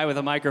some guy with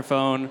a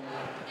microphone.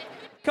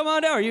 Come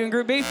on down. Are you in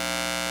Group B? All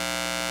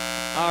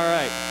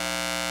right.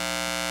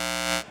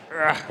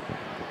 Ugh.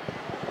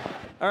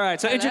 All right,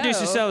 so introduce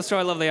yourselves to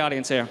our lovely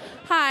audience here.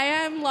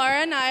 Hi, I'm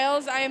Laura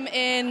Niles. I'm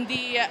in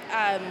the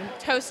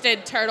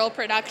Toasted Turtle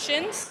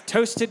Productions.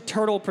 Toasted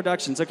Turtle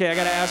Productions. Okay, I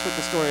got to ask what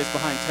the story is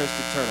behind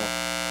Toasted Turtle.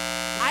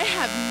 I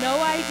have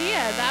no idea.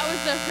 That was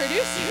the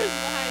producers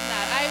behind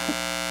that. I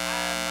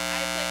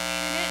play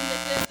lead in it, and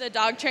this is the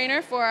dog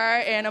trainer for our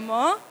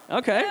animal.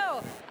 Okay.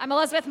 Hello, I'm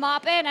Elizabeth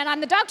Maupin, and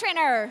I'm the dog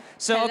trainer.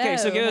 So, okay,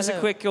 so give us a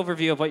Hello. quick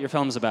overview of what your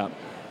film's about.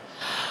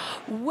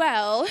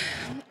 Well,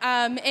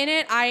 in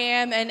it, I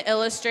am an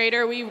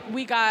illustrator.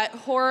 We got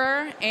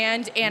horror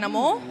and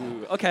animal.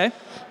 Ooh, okay.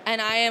 And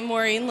I am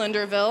Maureen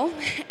Linderville.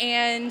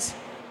 And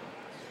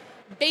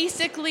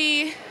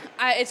basically,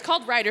 it's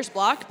called writer's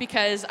block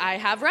because I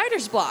have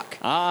writer's block.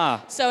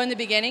 Ah. So in the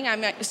beginning,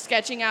 I'm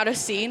sketching out a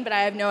scene, but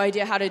I have no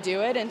idea how to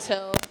do it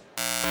until it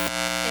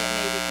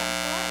maybe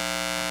comes to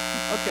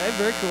life. Okay,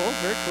 very cool,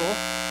 very cool.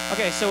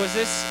 Okay, so is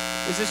this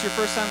your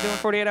first time doing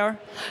 48 Hour?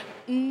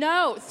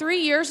 No, 3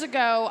 years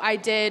ago, I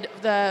did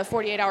the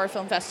 48-hour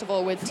film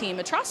festival with Team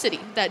Atrocity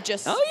that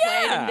just played,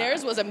 and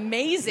theirs was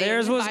amazing.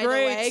 Theirs was by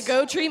great. The way.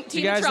 Go Team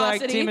You guys Atrocity.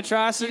 like Team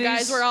Atrocities? You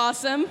guys were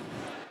awesome.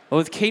 Oh,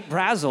 with Kate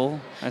Brazel.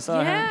 I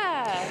saw her.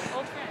 Yeah,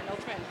 old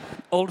friend.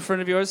 Old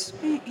friend of yours?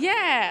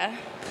 Yeah.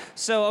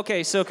 So,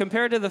 okay, so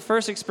compared to the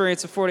first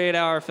experience of 48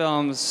 Hour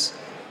films,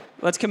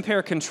 let's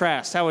compare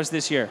contrast. How was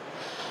this year?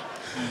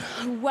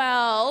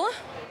 Well,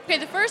 okay,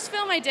 the first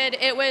film I did,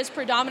 it was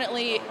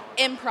predominantly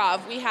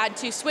improv. We had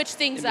to switch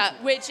things up,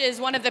 which is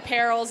one of the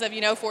perils of,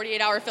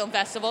 48-hour film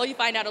festival. You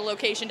find out a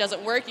location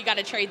doesn't work, you got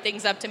to trade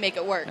things up to make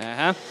it work.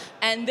 Uh-huh.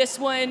 And this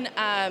one,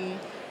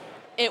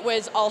 it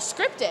was all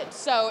scripted,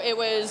 so it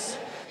was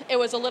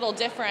a little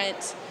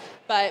different.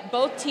 But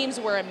both teams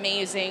were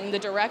amazing. The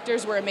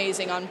directors were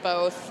amazing on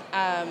both.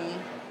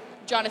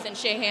 Jonathan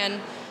Shahan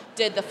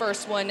did the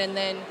first one, and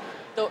then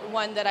the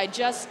one that I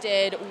just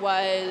did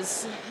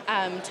was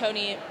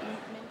Tony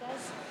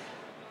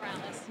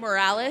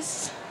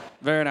Morales.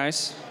 Very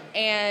nice.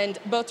 And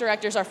both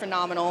directors are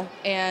phenomenal,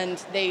 and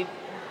they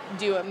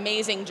do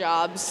amazing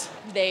jobs.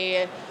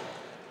 They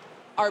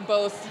are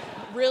both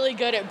really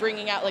good at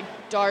bringing out like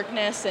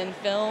darkness in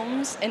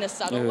films in a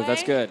subtle way.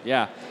 That's good.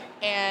 Yeah.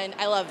 And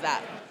I love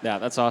that. Yeah,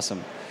 that's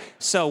awesome.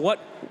 So what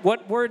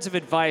words of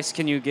advice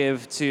can you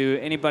give to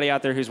anybody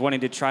out there who's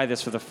wanting to try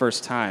this for the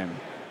first time?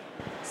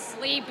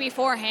 Sleep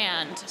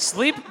beforehand.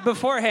 Sleep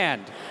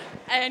beforehand.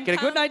 And Get a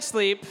good night's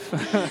sleep.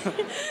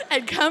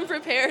 And come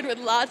prepared with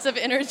lots of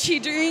energy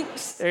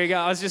drinks. There you go.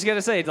 I was just going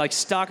to say, like,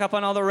 stock up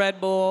on all the Red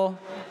Bull.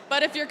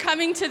 But if you're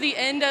coming to the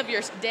end of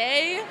your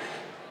day,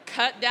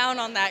 cut down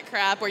on that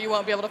crap or you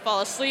won't be able to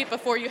fall asleep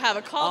before you have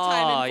a call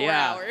time in 4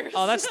 hours.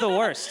 Oh, that's the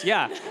worst.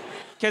 Yeah.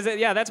 Because,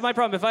 that's my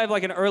problem. If I have,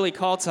 like, an early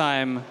call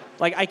time,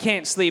 like, I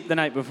can't sleep the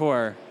night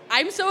before.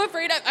 I was so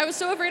afraid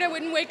I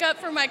wouldn't wake up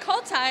for my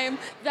call time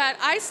that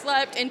I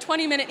slept in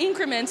 20-minute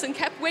increments and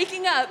kept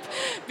waking up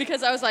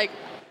because I was like,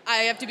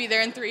 I have to be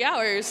there in 3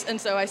 hours.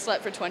 And so I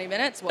slept for 20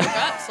 minutes, woke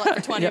up, slept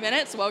for 20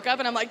 minutes, woke up,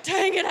 and I'm like,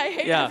 dang it, I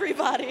hate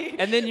everybody.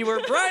 And then you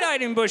were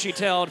bright-eyed and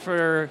bushy-tailed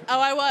for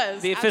I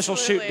was. The official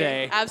shoot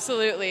day.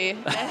 Absolutely.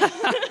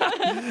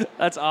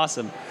 That's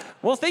awesome.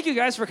 Well, thank you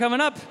guys for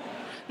coming up.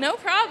 No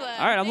problem.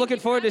 All right, I'm looking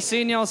forward to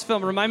seeing y'all's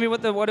film. Remind me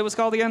what it was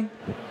called again?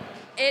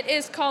 It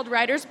is called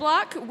Writer's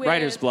Block.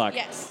 Writer's Block.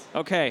 Yes.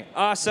 Okay,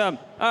 awesome.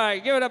 All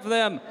right, give it up for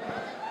them.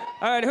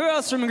 All right, who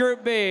else from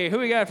Group B? Who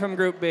we got from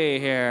Group B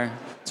here?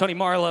 Tony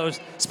Marlowe's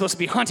supposed to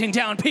be hunting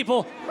down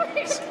people,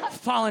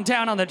 falling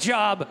down on the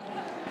job.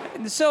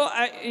 So,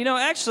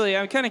 actually,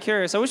 I'm kind of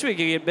curious. I wish we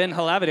could get Ben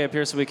Halavide up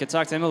here so we could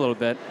talk to him a little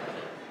bit.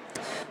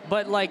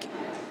 But,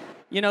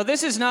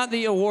 this is not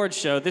the award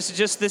show. This is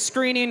just the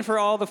screening for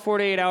all the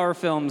 48-hour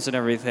films and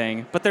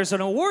everything. But there's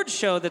an award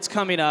show that's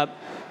coming up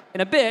in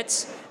a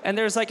bit, and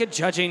there's like a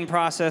judging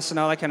process and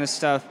all that kind of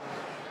stuff.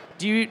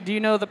 Do you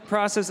know the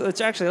process?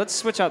 Let's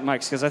switch out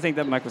mics because I think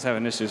that mic was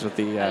having issues with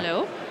the.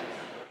 Hello?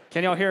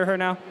 Can y'all hear her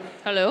now?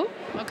 Hello?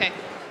 Okay.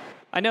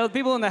 I know the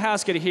people in the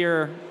house could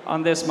hear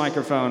on this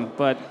microphone,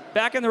 but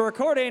back in the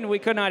recording, we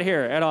could not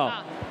hear at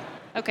all.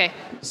 Okay.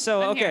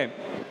 So,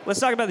 let's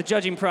talk about the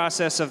judging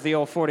process of the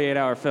old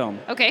 48-hour film.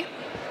 Okay.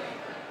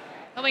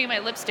 I'll get my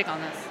lipstick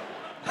on this.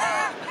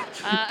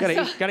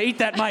 Gotta eat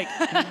that mic.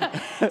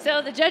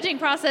 So the judging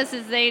process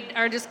is they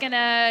are just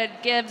gonna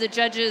give the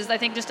judges, I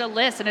think, just a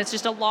list, and it's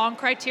just a long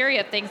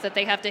criteria of things that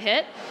they have to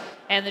hit,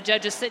 and the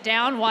judges sit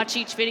down, watch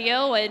each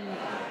video,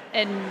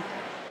 and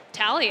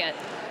tally it.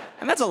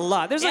 And that's a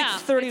lot. There's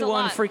like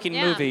 31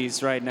 freaking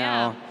movies right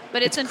now. Yeah.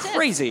 But it's intense.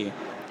 Crazy.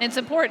 It's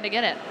important to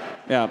get it.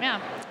 Yeah.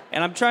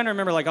 And I'm trying to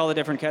remember like all the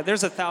different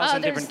there's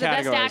 1,000 different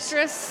categories. There's the best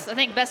actress, I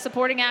think best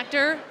supporting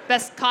actor,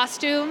 best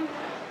costume,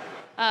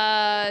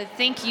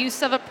 think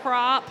use of a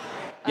prop.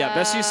 Yeah,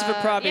 best use of a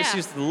prop, best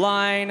use of the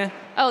line.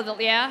 Oh,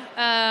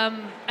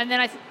 and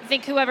then I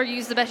think whoever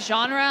used the best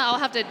genre, I'll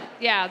have to,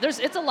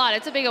 it's a lot.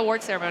 It's a big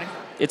award ceremony.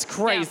 It's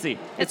crazy. Yeah,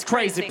 it's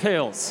crazy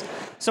pills.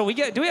 So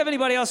do we have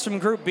anybody else from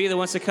Group B that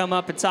wants to come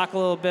up and talk a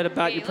little bit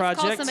about your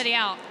project? Let's call somebody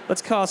out.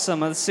 Let's call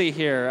someone. Let's see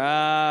here.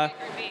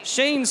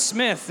 Shane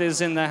Smith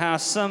is in the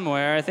house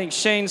somewhere. I think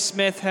Shane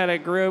Smith had a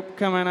group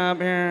coming up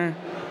here.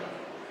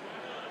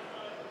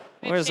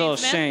 Where's old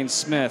Shane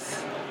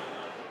Smith?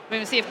 Do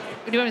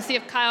you want to see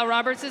if Kyle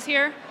Roberts is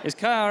here? Is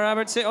Kyle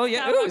Roberts here? Oh,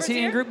 yeah. Ooh, is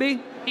he in Group B?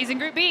 He's in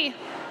Group B.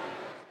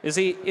 Is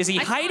he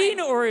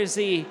hiding or is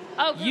he...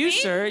 Oh, you, B?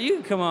 Sir, you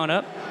can come on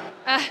up.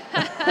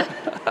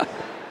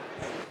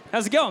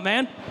 How's it going,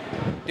 man?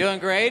 Doing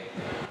great.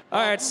 All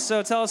right,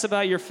 so tell us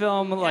about your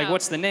film. Like,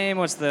 what's the name,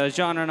 what's the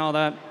genre, and all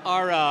that?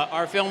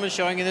 Our film is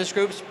showing in this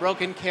group's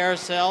Broken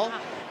Carousel.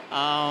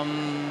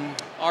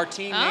 Our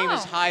team name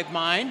is Hive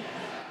Mind.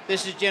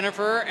 This is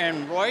Jennifer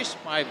and Royce,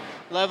 my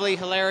lovely,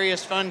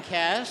 hilarious, fun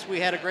cast. We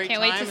had a great time.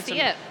 Can't wait to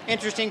see it.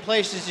 Interesting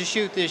places to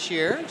shoot this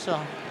year,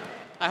 so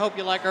I hope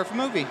you like our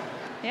movie.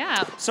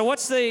 Yeah. So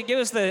give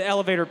us the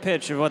elevator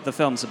pitch of what the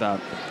film's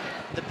about.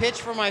 The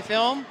pitch for my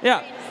film?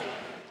 Yeah.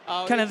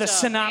 Kind of the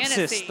synopsis,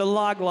 fantasy. The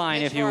log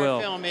line, if you will.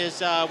 Our film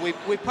is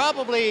we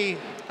probably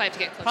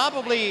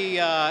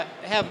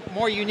have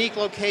more unique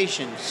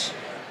locations.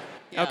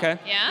 Yeah. Okay.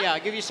 Yeah,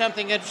 give you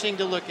something interesting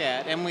to look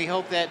at, and we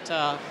hope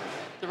that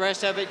the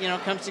rest of it,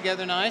 comes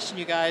together nice, and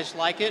you guys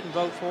like it and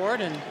vote for it.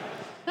 And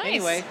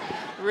anyway,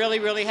 really,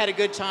 really had a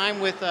good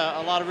time with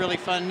a lot of really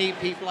fun, neat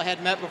people I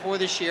hadn't met before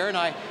this year, and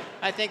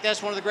I think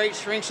that's one of the great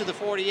strengths of the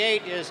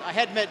 48 is I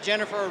hadn't met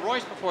Jennifer or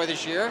Royce before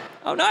this year.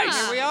 Oh, nice.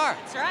 Here we are.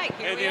 That's right.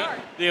 Here we are.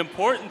 The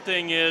important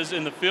thing is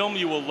in the film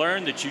you will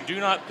learn that you do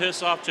not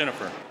piss off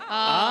Jennifer.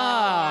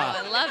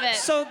 I love it.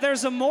 So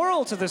there's a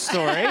moral to the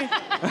story.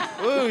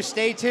 Ooh,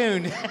 stay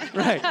tuned.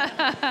 Right.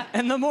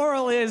 And the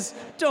moral is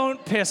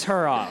don't piss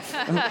her off.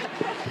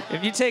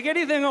 If you take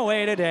anything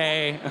away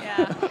today.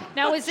 Yeah.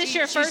 Now, is this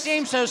your first? She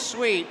seems so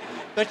sweet,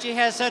 but she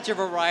has such a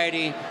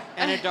variety.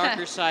 and a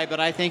darker side, but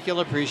I think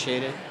you'll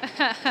appreciate it.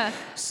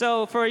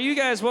 So for you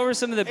guys, what were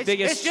some of the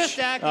biggest... It's just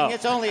acting. Oh.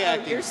 It's only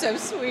acting. You're so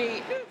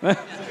sweet.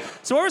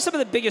 So what were some of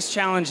the biggest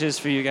challenges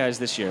for you guys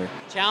this year?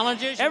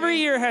 Challenges? Every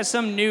year has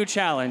some new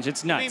challenge.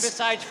 It's I mean, nuts.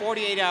 besides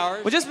 48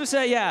 hours. Well, just to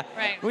say, yeah,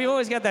 Right. we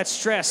always got that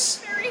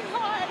stress. Very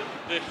hot.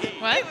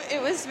 What?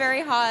 It was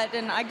very hot,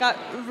 and I got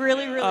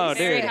really, really Oh,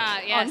 sick dude.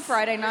 Hot, yes. on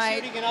Friday We're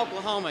night. shooting in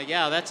Oklahoma.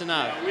 Yeah, that's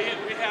enough. We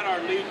had our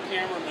lead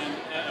cameraman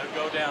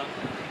go down.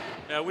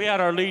 We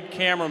had our lead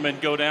cameraman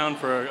go down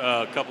for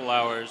a couple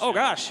hours. Oh,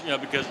 gosh.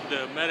 Because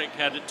the medic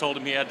told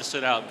him he had to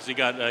sit out because he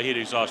got heat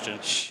exhaustion.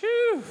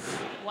 Phew.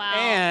 Wow.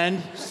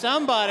 And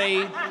somebody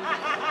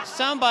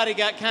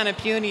got kind of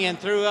puny and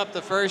threw up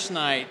the first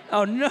night.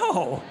 Oh,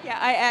 no. Yeah,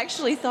 I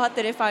actually thought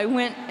that if I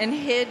went and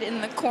hid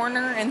in the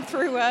corner and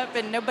threw up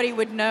and nobody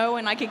would know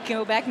and I could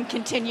go back and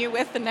continue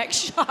with the next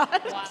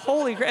shot.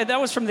 Holy crap.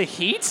 That was from the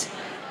heat?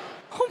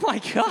 Oh, my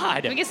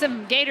God. We get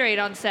some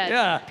Gatorade on set.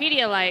 Yeah.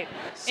 Pedialyte.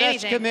 Such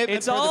Anything. commitment.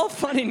 It's all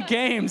fun and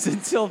games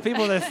until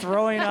people are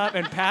throwing up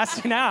and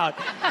passing out.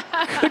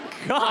 Good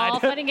God. All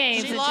fun and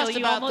games She until lost you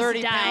about almost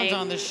 30 die. pounds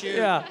on the shoot.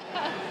 Yeah.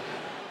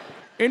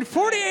 In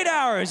 48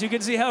 hours, you can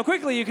see how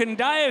quickly you can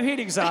die of heat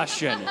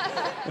exhaustion.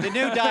 The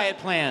new diet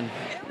plan.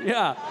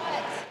 Yeah.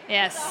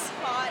 Yes.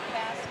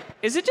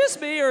 Is it just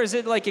me, or is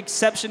it like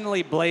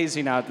exceptionally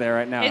blazing out there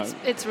right now?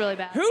 It's really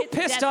bad. Who It's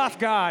pissed deadly. off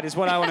God is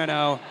what I want to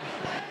know.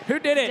 Who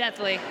did it?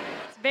 Deathly.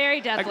 It's very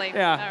deathly.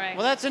 yeah. All right.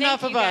 Well, that's Thank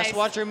enough of you, us. guys.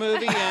 Watch our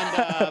movie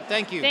and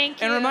thank you. Thank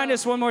you. And remind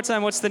us one more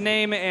time, what's the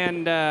name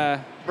and...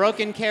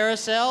 Broken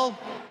Carousel.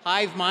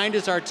 Hive Mind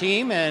is our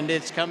team, and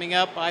it's coming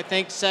up, I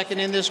think, second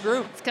in this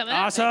group. It's coming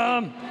up.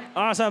 Awesome.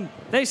 Awesome.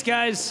 Thanks,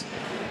 guys.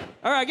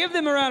 All right, give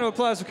them a round of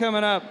applause for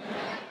coming up.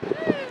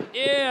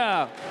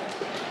 Yeah.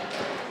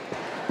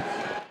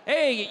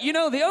 Hey, you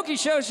know, the Okie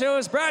Show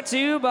is brought to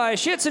you by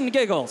Shits and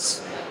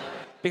Giggles.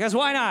 Because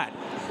why not?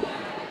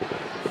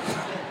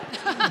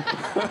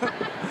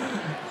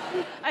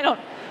 I don't.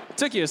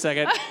 Took you a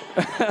second.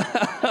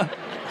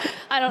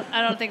 I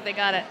don't think they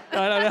got it.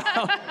 I don't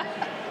know.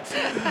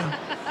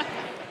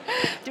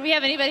 Do we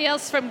have anybody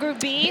else from Group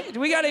B? Do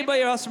we got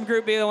anybody else from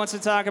Group B that wants to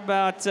talk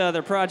about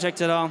their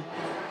project at all?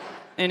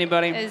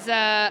 Anybody? Is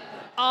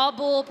All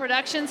Bull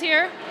Productions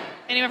here?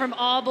 Anyone from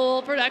All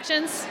Bull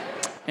Productions?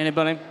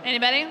 Anybody?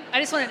 Anybody? I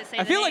just wanted to say.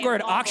 I feel like we're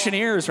at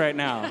auctioneers right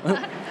now.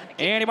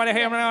 Anybody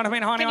here? No.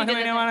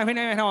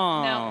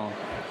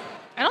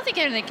 I don't think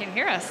anyone can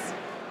hear us.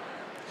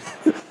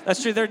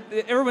 That's true.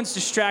 Everyone's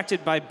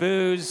distracted by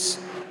booze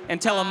and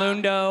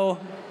Telemundo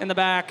in the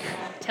back.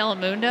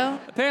 Telemundo?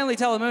 Apparently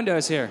Telemundo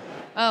is here.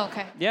 Oh,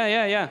 okay.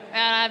 Yeah. I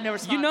have no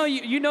response.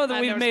 You know that I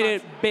have we've no made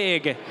response. it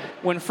big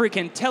when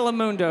freaking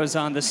Telemundo's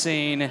on the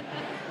scene,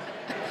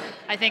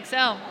 I think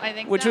so.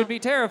 which would be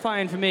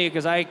terrifying for me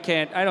because I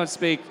don't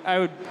speak.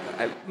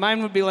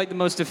 Mine would be like the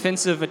most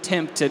offensive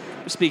attempt at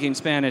speaking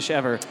Spanish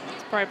ever. It's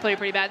probably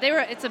pretty bad.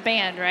 It's a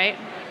band, right?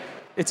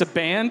 It's a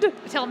band?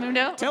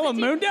 Telemundo?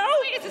 Telemundo?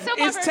 Wait, it's a soap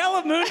Is opera.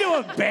 Telemundo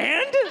a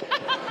band?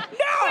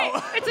 No!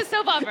 Wait, it's a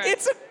soap opera.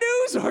 It's a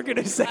news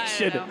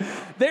organization. I don't know.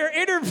 They're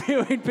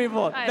interviewing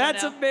people. I don't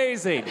That's know.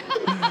 amazing.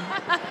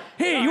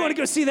 Hey, you want to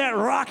go see that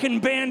rockin'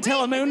 band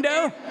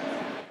Telemundo?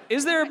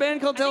 Is there a band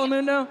called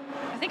Telemundo?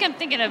 I think I'm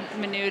thinking of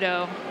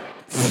Menudo.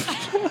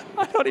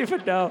 I don't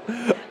even know.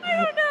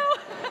 I don't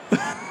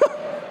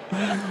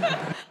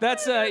know.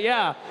 That's,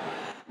 yeah.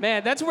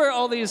 Man, that's where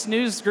all these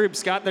news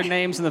groups got their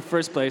names in the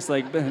first place.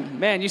 Like,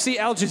 man, you see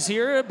Al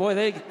Jazeera? Boy,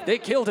 they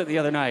killed it the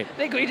other night. I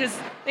think they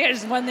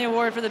just won the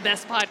award for the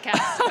best podcast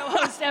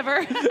host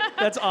ever.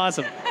 That's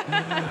awesome.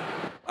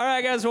 All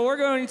right, guys. Well, we're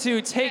going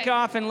to take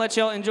off and let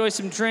y'all enjoy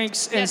some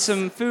drinks and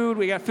some food.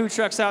 We got food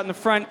trucks out in the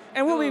front,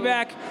 and we'll be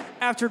back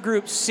after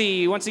Group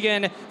C. Once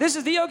again, this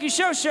is the Okie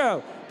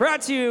Show,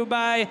 brought to you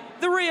by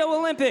the Rio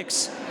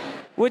Olympics,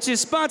 which is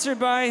sponsored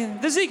by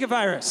the Zika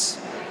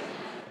virus.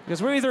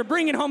 Because we're either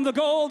bringing home the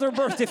gold or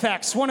birth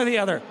defects, one or the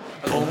other.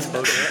 Hey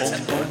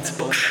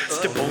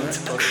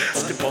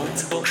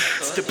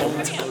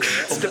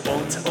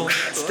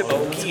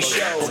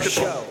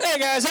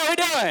guys, how we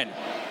doing?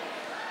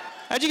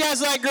 How'd you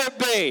guys like Group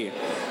B?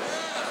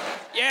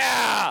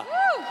 Yeah!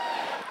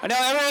 I know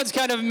everyone's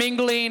kind of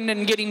mingling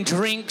and getting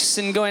drinks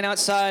and going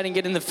outside and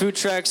getting the food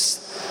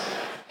trucks.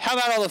 How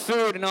about all the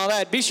food and all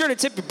that? Be sure to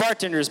tip your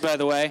bartenders, by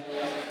the way.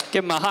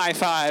 Give them a high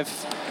five.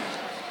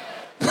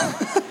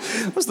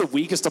 That was the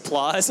weakest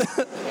applause.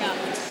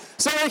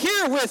 So we're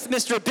here with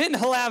Mr. Ben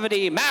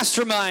Halavity,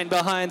 mastermind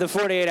behind the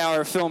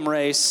 48-hour film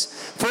race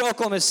for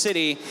Oklahoma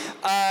City.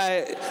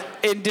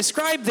 And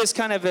describe this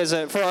kind of as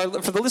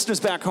for the listeners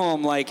back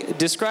home, like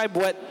describe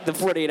what the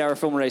 48-hour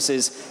film race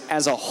is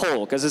as a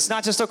whole, because it's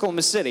not just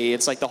Oklahoma City,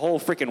 it's like the whole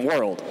freaking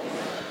world.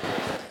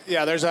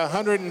 Yeah, there's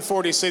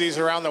 140 cities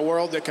around the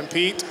world that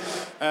compete,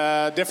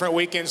 different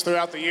weekends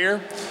throughout the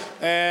year.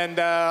 And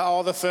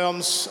all the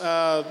films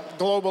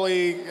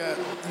globally,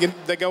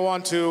 they go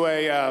on to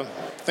a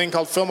thing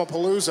called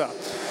Filmapalooza.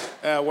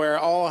 where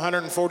all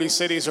 140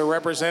 cities are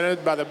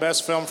represented by the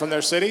best film from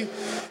their city.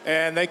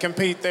 And they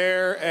compete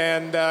there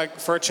and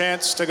for a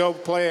chance to go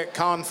play at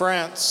Cannes,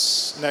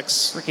 France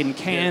next. Freaking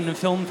Cannes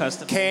Film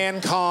Festival.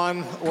 Cannes,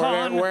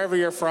 wherever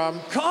you're from.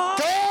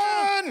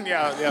 Cannes!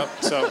 Yeah,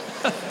 so.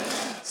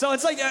 So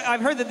it's like,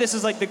 I've heard that this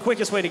is like the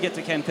quickest way to get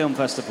to Cannes Film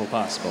Festival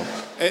possible.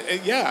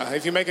 Yeah,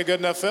 if you make a good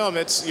enough film,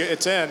 it's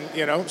in,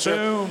 you know.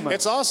 So Boom.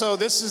 it's also,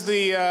 this is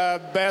the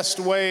best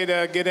way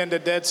to get into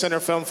Dead Center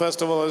Film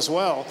Festival as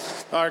well.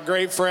 Our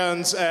great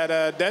friends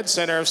at Dead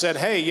Center have said,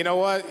 hey, you know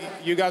what?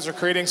 You guys are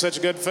creating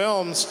such good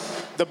films.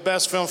 The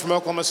best film from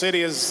Oklahoma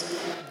City is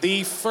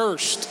the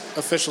first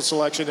official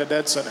selection at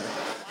Dead Center.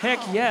 Heck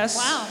yes.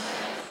 Wow.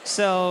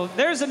 So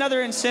there's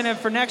another incentive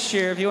for next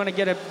year. If you want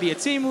to be a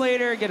team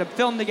leader, get a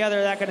film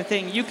together, that kind of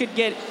thing, you could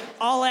get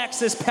all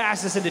access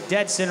passes into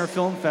Dead Center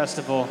Film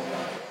Festival,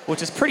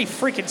 which is pretty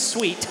freaking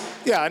sweet.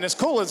 Yeah, and as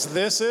cool as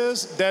this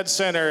is, Dead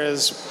Center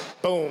is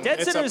boom.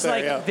 Dead it's Center is up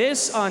like there,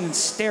 this on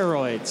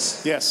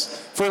steroids. Yes,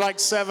 for like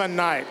 7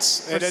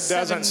 nights, and it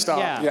doesn't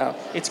stop. Yeah,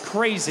 it's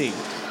crazy.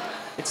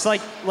 It's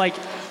like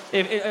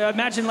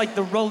imagine like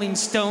the Rolling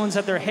Stones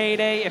at their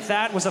heyday. If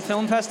that was a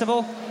film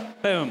festival,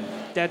 boom,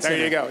 Dead Center.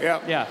 There you go.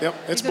 Yeah. Yep.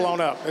 It's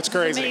blown up. It's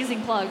crazy.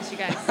 Amazing plugs, you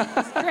guys.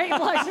 Great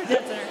plugs for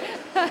Dead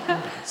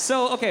Center.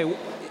 So okay,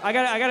 I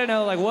gotta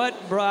know like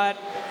what brought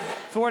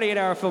 48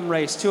 Hour Film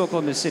Race to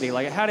Oklahoma City.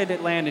 Like how did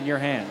it land in your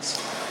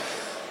hands?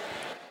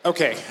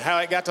 Okay, how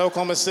it got to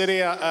Oklahoma City,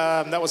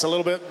 that was a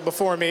little bit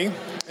before me.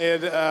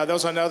 There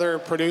was another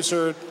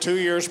producer 2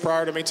 years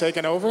prior to me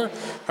taking over.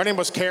 Her name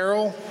was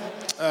Carol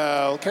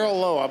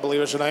Lowe, I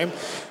believe is her name.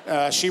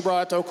 She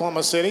brought it to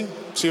Oklahoma City.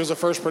 She was the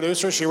first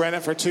producer. She ran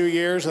it for 2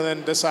 years and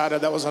then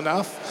decided that was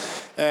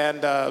enough.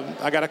 And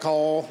I got a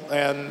call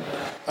and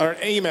or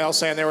an email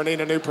saying they were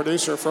needing a new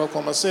producer for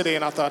Oklahoma City.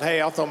 And I thought,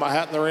 hey, I'll throw my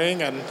hat in the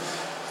ring. And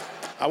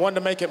I wanted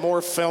to make it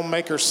more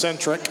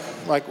filmmaker-centric.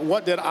 Like,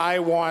 what did I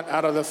want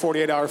out of the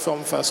 48-Hour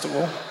Film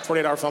Festival,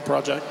 48-Hour Film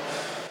Project?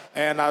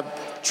 And I'm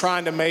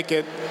trying to make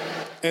it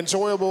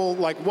enjoyable,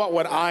 like what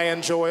would I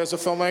enjoy as a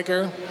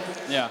filmmaker?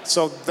 Yeah.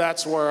 So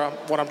that's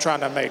what I'm trying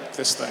to make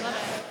this thing.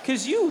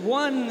 Because you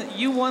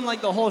won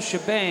like the whole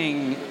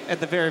shebang at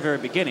the very, very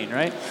beginning,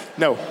 right?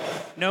 No.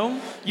 No?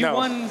 You No.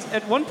 won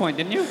at one point,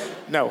 didn't you?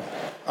 No.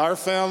 Our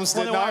films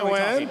did Well, then why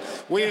not are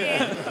we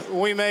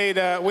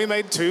win. We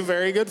made 2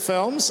 very good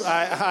films.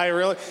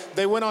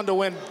 They went on to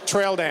win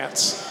Trail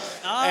Dance.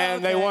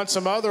 And they won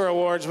some other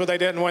awards, but they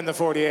didn't win the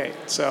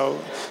 48. So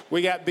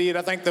we got beat,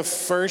 I think, the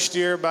first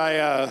year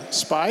by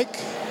Spike.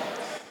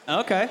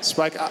 Okay.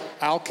 Spike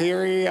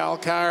Alkire,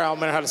 I don't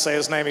know how to say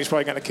his name. He's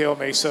probably going to kill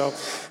me. So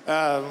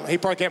he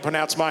probably can't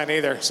pronounce mine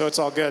either, so it's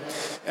all good.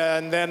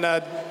 And then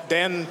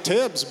Dan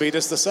Tibbs beat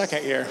us the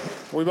second year.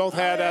 We both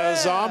had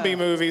zombie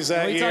movies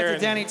that we year. talked to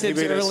Danny Tibbs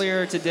he beat us.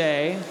 earlier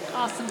today.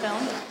 Awesome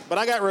film. But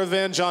I got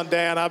revenge on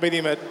Dan. I beat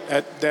him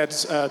at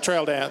Dad's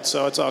Trail Dance,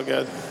 so it's all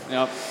good.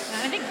 Yep.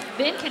 I think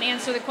Ben can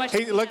answer the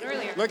question Look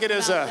earlier. at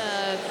his about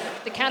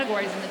the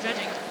categories and the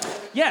judging.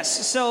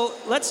 Yes, so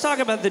let's talk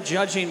about the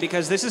judging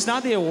because this is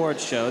not the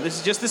awards show. This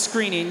is just the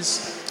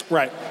screenings.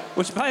 Right.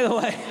 Which, by the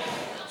way,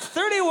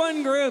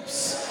 31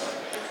 groups.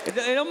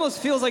 It almost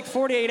feels like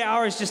 48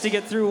 hours just to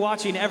get through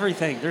watching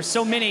everything. There's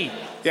so many.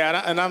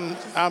 Yeah, and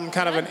I'm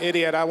kind of an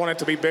idiot. I want it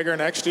to be bigger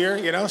next year,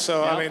 you know.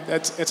 So I mean,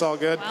 it's all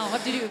good. Wow,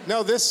 what did you do?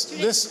 No, this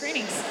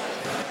Screenings.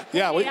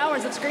 Yeah, 48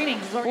 hours of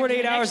screenings.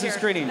 48 hours of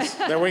screenings.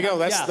 There we go.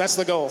 That's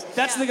the goal.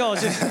 That's the goal.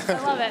 It's just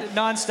I love it.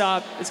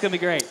 nonstop. It's gonna be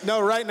great.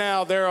 No, right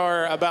now there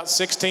are about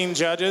 16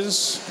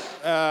 judges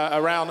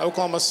around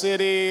Oklahoma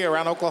City,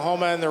 around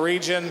Oklahoma and the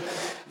region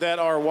that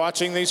are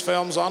watching these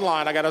films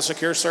online. I got a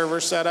secure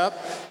server set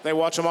up. They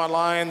watch them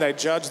online. They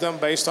judge them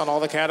based on all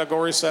the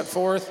categories set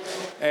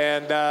forth,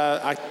 and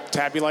I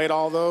tabulate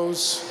all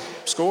those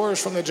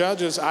scores from the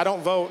judges. I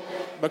don't vote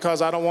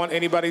because I don't want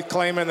anybody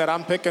claiming that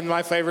I'm picking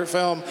my favorite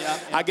film. Yeah.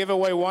 I give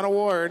away one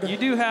award. You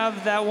do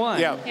have that one.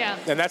 Yeah.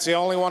 And that's the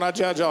only one I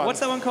judge on.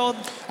 What's that one called?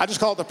 I just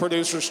call it the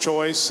Producer's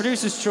Choice.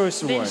 Producer's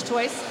Choice Award. Binge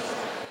choice.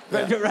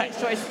 You're right.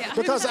 Binge choice, yeah.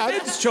 Because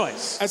Binge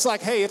choice. It's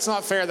like, hey, it's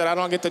not fair that I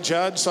don't get to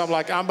judge. So I'm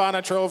like, I'm buying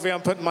a trophy.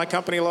 I'm putting my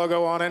company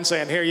logo on it and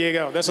saying, here you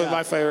go. This is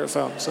my favorite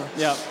film. So.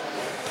 Yeah.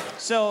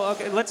 So,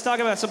 okay, let's talk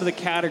about some of the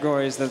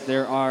categories that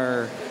there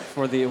are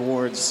for the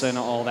awards and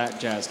all that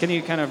jazz. Can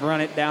you kind of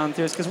run it down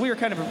through us? Because we were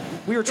trying to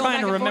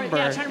remember.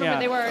 Yeah, trying to remember.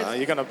 They were.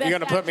 You're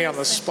gonna put me on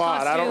the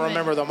spot. I don't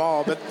remember them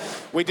all, but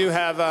we do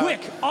have.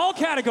 Quick, all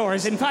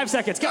categories in 5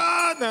 seconds. Go.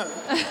 God, no.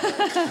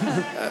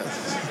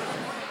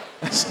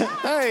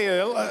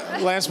 Hey,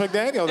 Lance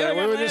McDaniel there.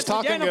 We were just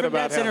talking good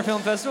about Dead Center him.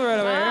 Film Festival right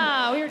over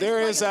here. We were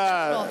There is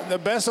the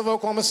Best of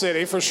Oklahoma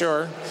City for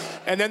sure,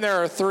 and then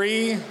there are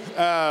 3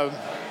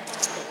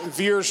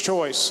 viewers'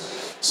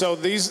 choice. So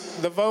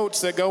the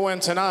votes that go in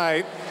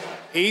tonight,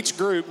 each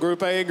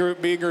Group A,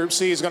 Group B, Group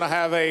C, is going to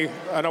have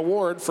an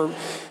award for,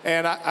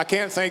 and I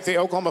can't thank the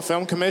Oklahoma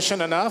Film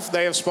Commission enough.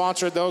 They have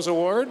sponsored those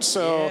awards,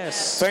 so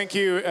thank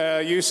you,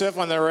 Yusuf,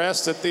 and the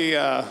rest at the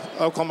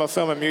Oklahoma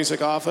Film and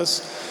Music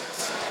Office.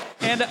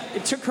 And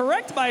to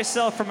correct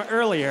myself from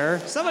earlier,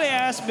 somebody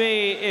asked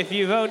me if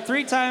you vote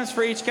 3 times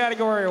for each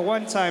category or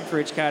 1 time for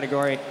each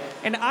category.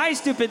 And I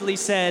stupidly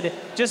said,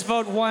 just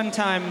vote 1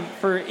 time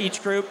for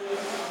each group.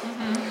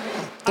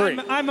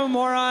 I'm a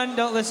moron.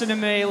 Don't listen to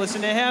me.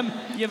 Listen to him.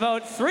 You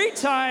vote 3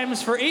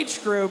 times for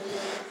each group.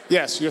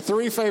 Yes, your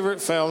 3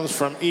 favorite films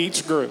from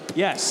each group.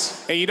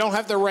 Yes. And you don't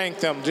have to rank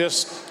them.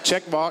 Just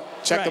check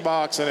the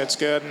box, and it's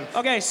good.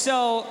 Okay,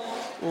 so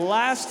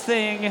last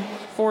thing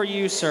for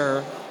you,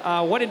 sir.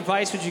 What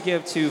advice would you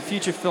give to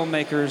future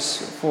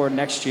filmmakers for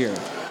next year?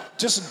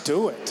 Just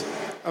do it.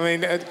 I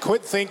mean,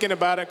 quit thinking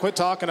about it. Quit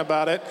talking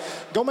about it.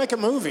 Go make a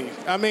movie.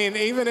 I mean,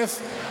 even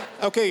if,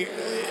 okay,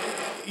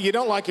 you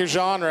don't like your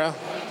genre,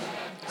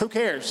 who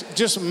cares?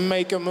 Just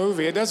make a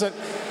movie. It doesn't,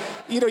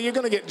 you're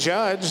going to get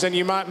judged and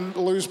you might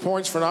lose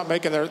points for not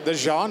making the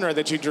genre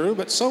that you drew,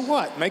 but so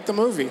what? Make the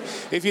movie.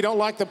 If you don't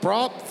like the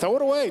prop, throw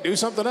it away. Do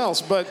something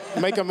else, but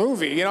make a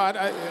movie.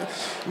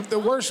 The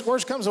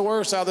worst comes to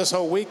worst out of this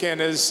whole weekend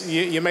is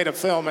you made a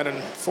film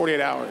in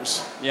 48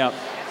 hours. Yeah.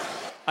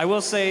 I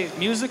will say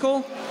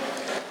musical,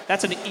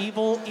 that's an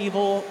evil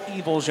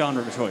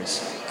genre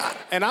choice.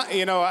 And I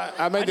made this.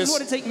 I just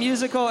want to take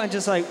musical and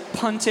just like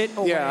punt it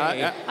away.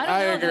 Yeah,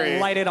 I agree.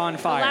 Light it on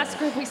fire. The last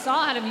group we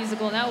saw had a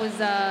musical, and that was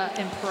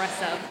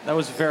impressive. That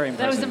was very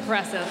impressive. That was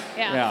impressive.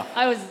 Yeah. Yeah.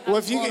 I was. Well,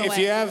 if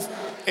you have,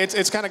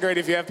 it's kind of great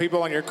if you have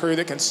people on your crew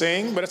that can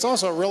sing, but it's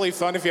also really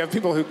fun if you have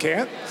people who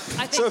can't.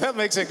 So that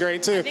makes it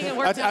great too. I think it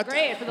works out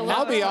great for the.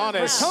 I'll be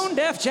honest. Tone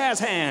deaf jazz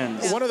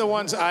hands. Yeah. One of the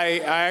ones I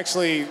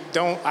actually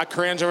don't. I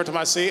cringe over to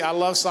my seat. I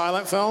love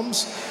silent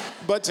films,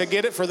 but to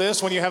get it for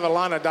this, when you have a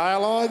line of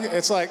dialogue,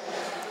 it's like.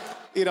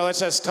 It's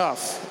just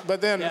tough.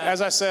 But then,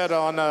 as I said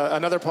on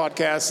another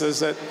podcast,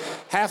 is that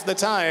half the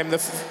time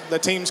the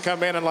teams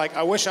come in and like,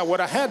 I wish I would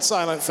have had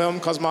silent film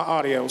because my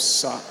audio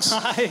sucks.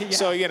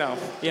 So,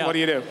 what do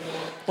you do?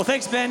 Well,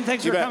 thanks, Ben.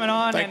 Thanks for coming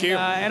on. Thank you.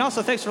 And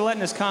also thanks for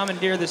letting us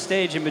commandeer the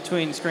stage in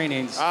between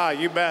screenings.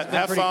 You bet.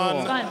 Have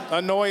fun. Cool.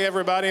 Annoy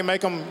everybody.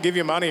 Make them give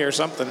you money or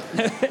something.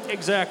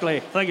 Exactly.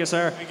 Thank you,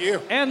 sir. Thank you.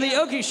 And the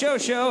Okie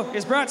Show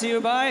is brought to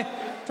you by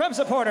Trump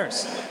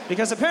supporters.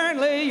 Because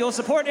apparently you'll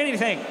support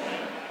anything.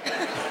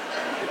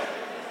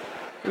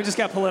 We just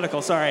got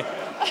political, sorry.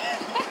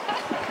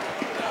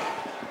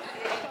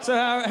 So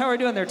how are we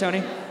doing there, Tony?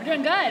 We're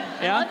doing good.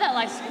 I love that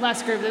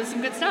last group. There's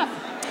some good stuff.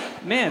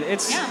 Man,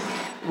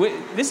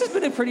 this has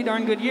been a pretty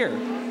darn good year.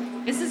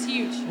 This is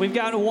huge. We've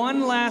got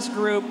one last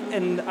group,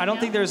 and I don't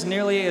think there's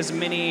nearly as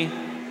many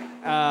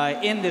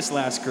in this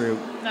last group.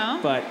 No?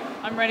 But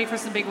I'm ready for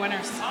some big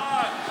winners.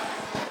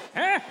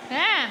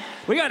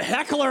 We got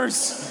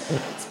hecklers.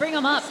 Let's bring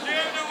them up.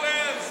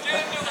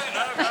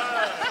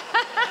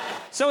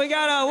 So we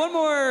got one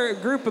more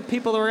group of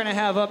people that we're going to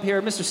have up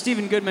here. Mr.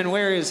 Stephen Goodman,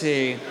 where is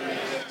he?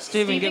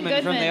 Stephen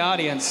Goodman from the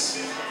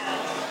audience.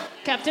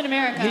 Captain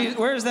America.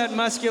 Where's that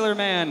muscular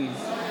man?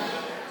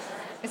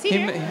 Is he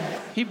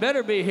here? He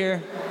better be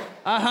here.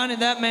 I hunted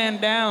that man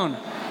down.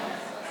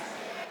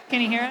 Can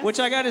he hear us? Which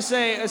I got to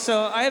say,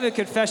 so I have a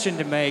confession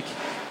to make.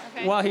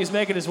 While he's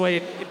making his way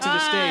to the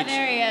stage.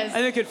 There he is. I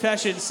have a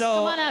confession. So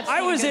Come on up,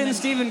 I was Stephen in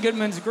Stephen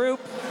Goodman's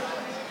group.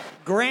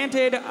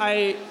 Granted,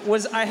 I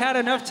had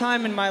enough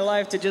time in my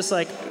life to just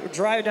like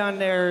drive down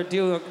there,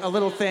 do a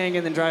little thing,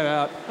 and then drive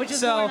out. Which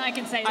is more than I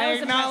can say. That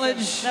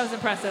was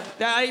impressive.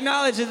 I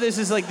acknowledge that this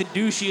is like the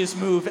douchiest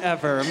move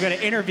ever. I'm going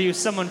to interview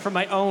someone from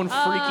my own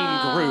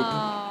freaking group.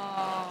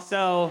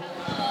 So,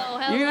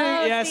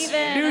 hello,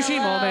 Stephen. Douchey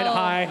Hello. moment.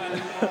 Hi.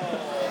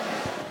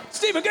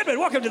 Stephen Goodman,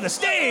 welcome to the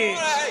stage.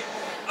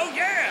 Oh,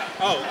 yeah.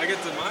 Oh, I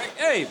get the mic.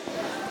 Hey,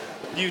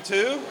 you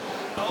too?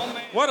 Oh,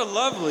 man. What a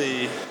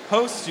lovely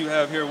host you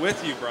have here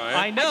with you, Brian.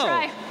 I know.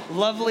 I try.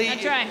 Lovely. I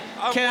try.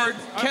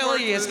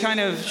 Kelly is kind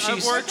of,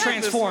 she's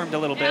transformed a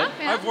little bit.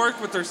 Yeah. I've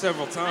worked with her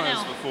several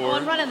times before. Well,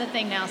 I'm running the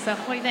thing now, so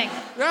what do you think?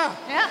 Yeah.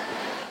 Yeah.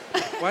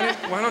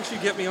 Why don't you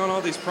get me on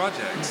all these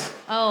projects?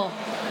 Oh.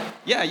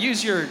 Yeah,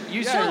 use your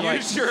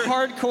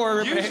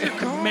hardcore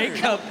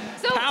makeup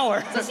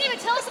power. So Steven,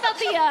 tell us about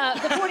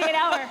the 48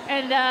 hour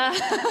and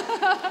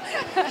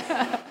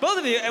Both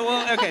of you.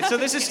 Well, okay. So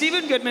this is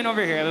Stephen Goodman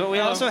over here. But we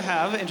also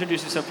have,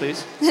 introduce yourself,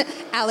 please.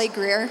 Allie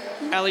Greer.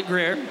 Allie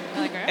Greer.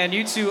 And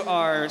you two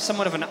are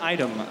somewhat of an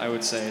item, I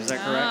would say. Is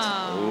that correct?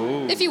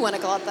 Ooh. If you want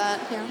to call it that.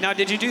 Yeah. Now,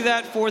 did you do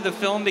that for the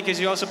film? Because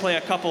you also play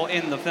a couple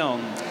in the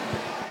film.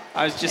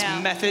 I was just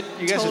method.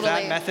 You guys are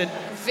that method?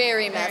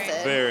 Very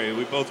method. Very.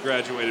 We both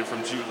graduated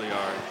from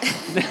Juilliard.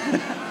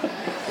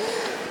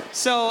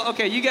 So,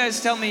 okay, you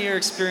guys tell me your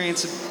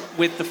experience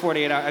with the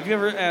 48 hour. Have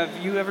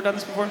you ever done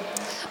this before?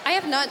 I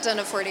have not done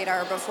a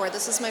 48-hour before.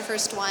 This is my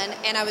first one,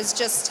 and I was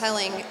just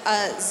telling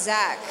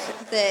Zach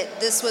that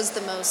this was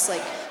the most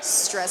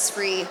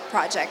stress-free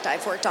project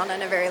I've worked on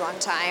in a very long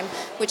time,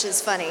 which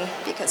is funny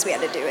because we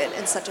had to do it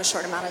in such a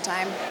short amount of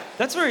time.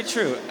 That's very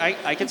true.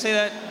 I can say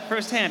that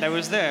firsthand. I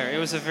was there. It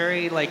was a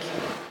very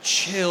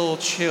chill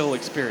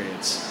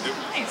experience.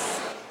 Nice.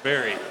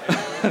 Very.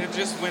 It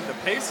just went. The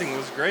pacing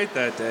was great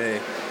that day,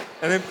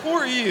 and then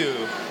poor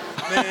you.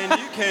 Man,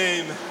 you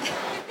came.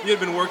 You had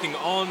been working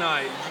all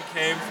night. You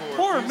came for.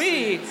 Poor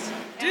me.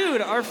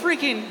 Dude, our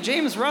freaking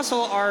James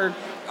Russell, our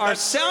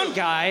sound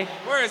guy.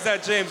 Where is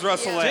that James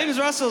Russell at? James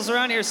Russell's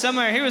around here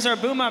somewhere. He was our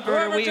boom operator.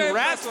 Wherever We James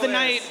wrapped Russell the is.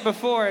 night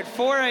before at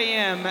 4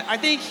 a.m. I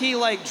think he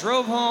like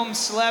drove home,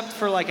 slept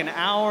for like an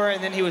hour,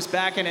 and then he was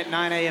back in at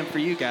 9 a.m. for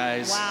you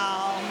guys.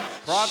 Wow.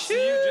 Props to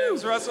you,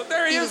 James Russell.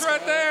 There he is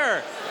right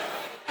there.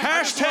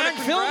 Hashtag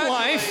film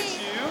life.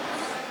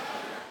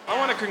 I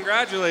want to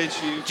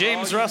congratulate you.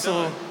 James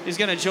Russell is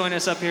going to join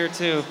us up here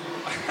too.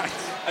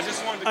 I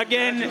just wanted to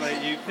Again,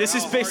 congratulate you. this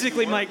is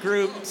basically my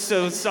group,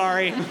 so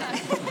sorry.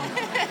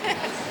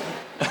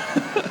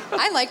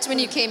 I liked when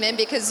you came in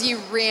because you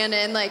ran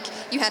in like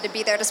you had to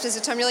be there at a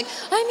specific time. You're like,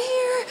 I'm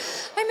here,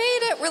 I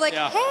made it. We're like,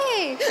 Yeah.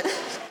 hey.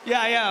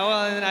 Yeah.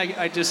 Well, and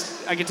I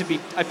get to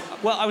be.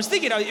 I was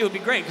thinking it would be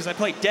great because I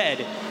play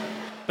dead,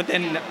 but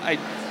then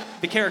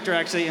the character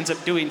actually ends up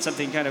doing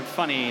something kind of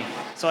funny,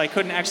 so I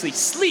couldn't actually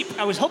sleep.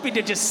 I was hoping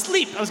to just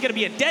sleep. I was going to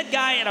be a dead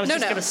guy, and I was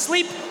just going to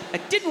sleep.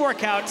 It didn't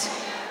work out.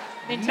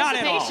 Not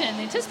at all. The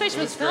anticipation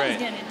with film is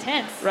getting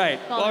intense. Right.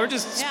 Well, we're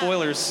just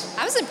spoilers.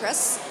 I was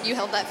impressed you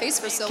held that face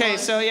for so long. Okay,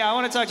 so yeah, I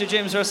want to talk to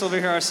James Russell over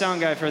here, our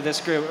sound guy for this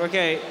group.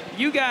 Okay,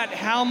 you got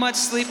how much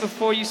sleep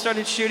before you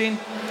started shooting?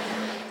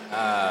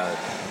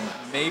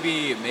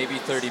 Maybe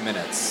 30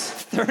 minutes.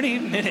 30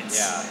 minutes?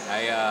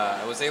 Yeah,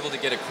 I was able to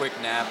get a quick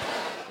nap.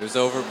 It was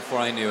over before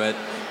I knew it,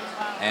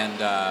 and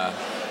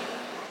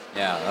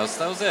yeah,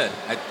 that was it.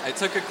 I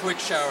took a quick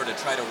shower to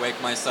try to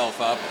wake myself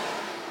up,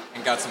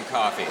 and got some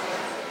coffee.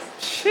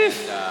 And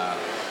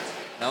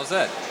that was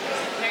it.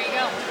 There you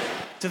go.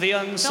 To the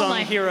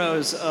unsung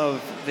heroes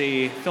of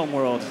the film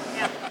world,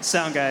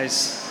 sound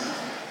guys,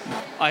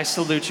 I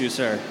salute you,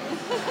 sir.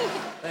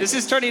 This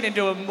is turning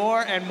into a more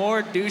and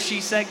more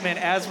douchey segment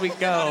as we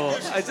go.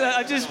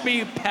 I'll just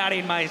be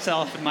patting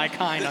myself and my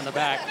kind on the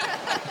back.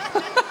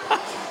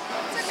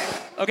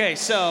 Okay,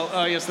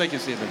 so, yes, thank you,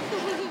 Stephen.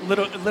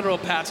 Literal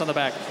pats on the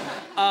back.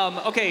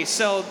 Okay,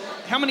 so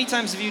how many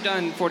times have you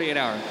done 48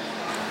 Hour?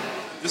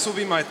 This will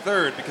be my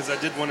third because I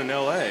did one in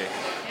L.A.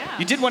 Yeah.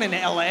 You did one in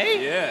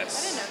L.A.?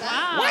 Yes.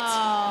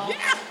 Wow. What?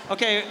 Yeah.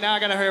 Okay, now I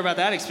gotta hear about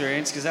that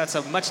experience because that's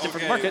a much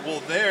different market.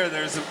 Well,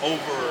 there's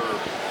over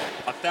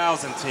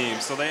 1,000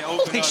 teams, so they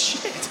open up.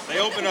 Shit. They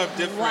open up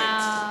different.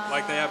 Wow.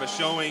 Like they have a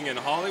showing in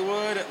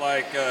Hollywood,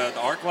 like the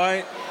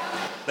ArcLight.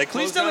 They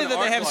Please close tell me down that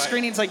the they have ArcLight.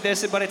 screenings like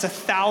this, but it's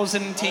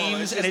 1,000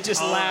 teams it's and it just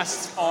tons,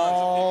 lasts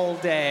all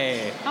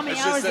day. How many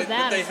It's hours just of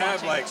that they is have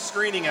watching? like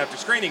screening after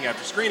screening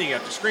after screening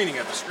after screening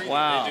after screening.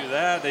 Wow. They do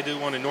that. They do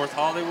one in North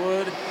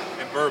Hollywood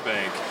and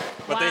Burbank.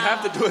 But they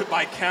have to do it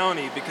by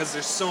county because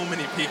there's so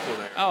many people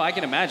there. Oh, I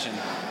can imagine.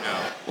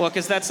 Yeah. Well,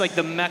 because that's like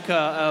the mecca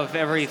of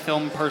every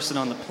film person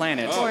on the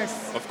planet. Of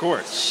course. Of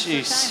course.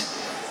 Jeez.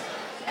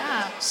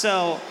 Yeah.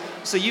 So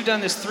you've done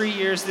this 3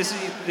 years. This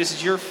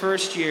is your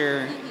first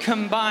year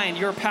combined.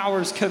 Your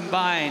powers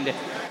combined.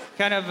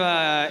 Kind of.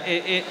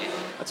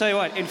 I'll tell you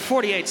what. In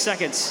 48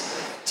 seconds,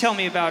 tell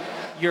me about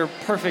your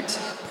perfect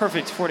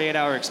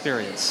 48-hour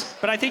experience.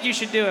 But I think you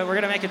should do it. We're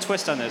gonna make a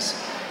twist on this.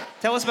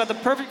 Tell us about the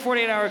perfect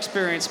 48-hour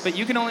experience. But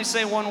you can only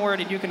say one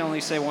word, and you can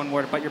only say one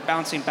word. But you're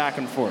bouncing back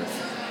and forth.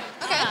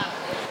 Okay.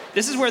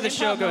 This is where the Improv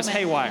show goes moment.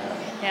 haywire.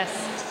 Yes.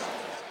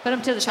 Put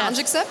them to the Challenge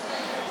test. accept.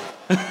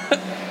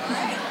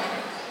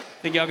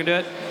 Think y'all can do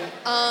it?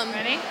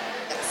 Ready?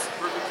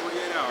 Perfect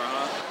 48 hour,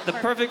 huh? The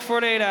perfect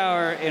 48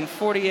 hour in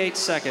 48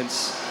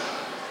 seconds.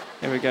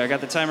 There we go. I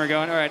got the timer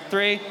going. All right,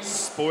 3, 2,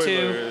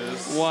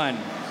 Spoilers. 1,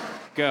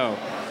 go.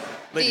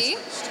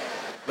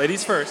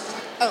 Ladies first.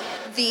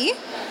 The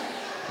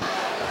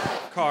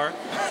Car.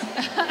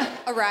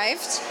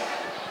 arrived.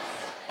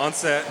 On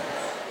set.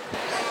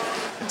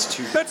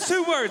 That's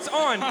two words.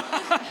 On.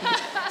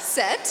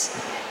 Set.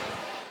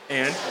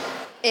 And.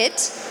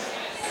 It.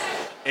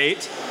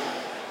 8.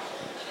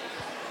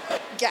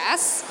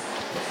 Gas.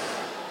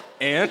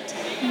 And.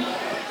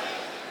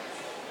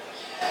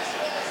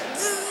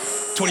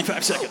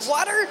 25 seconds.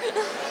 Water.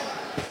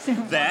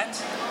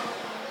 That.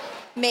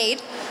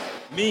 Made.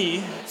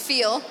 Me.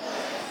 Feel.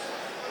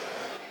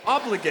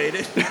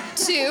 Obligated.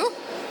 To.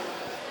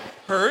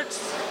 Hurt.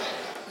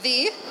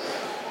 The.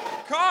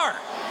 Car.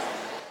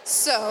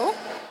 So.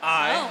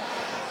 I.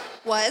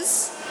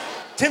 Was.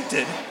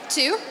 Tempted.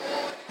 To.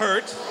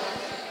 Hurt.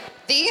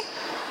 The.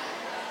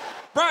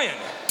 Brian.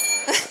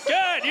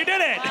 Good, you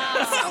did it.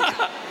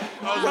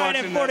 Right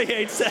in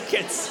 48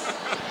 seconds.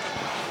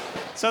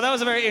 So that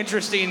was a very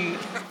interesting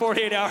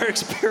 48-hour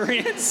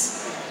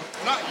experience.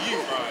 Not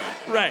you, Brian.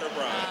 Right. Dr.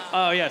 Brian.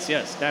 Oh, yes,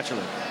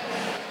 naturally.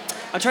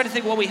 I'm trying to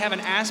think what we haven't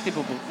asked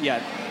people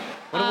yet.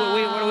 What do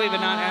we even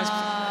not asked?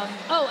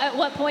 At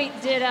what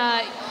point did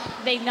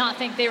they not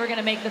think they were going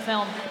to make the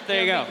film?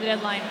 There you go. Make the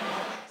deadline.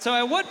 So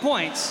at what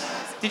point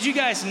did you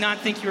guys not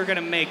think you were going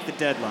to make the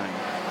deadline?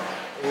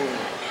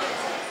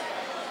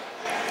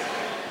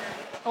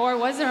 Or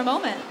was there a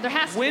moment? There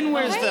has to be. When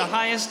was Wait. the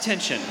highest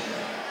tension?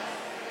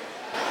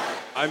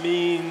 I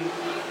mean,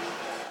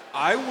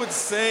 I would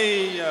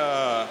say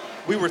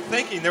we were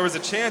thinking there was a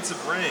chance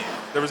of rain.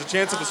 There was a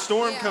chance of a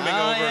storm coming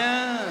over.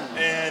 Yeah.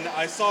 And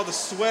I saw the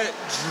sweat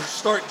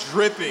start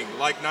dripping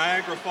like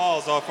Niagara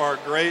Falls off our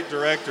great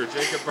director,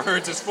 Jacob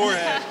Burns'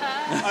 forehead.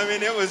 I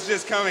mean, it was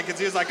just coming because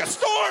he was like, a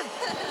storm!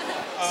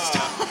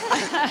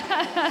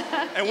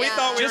 And we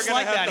thought we Just were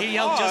going like to have that. to He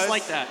yelled just pause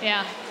like that.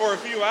 Yeah. for a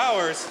few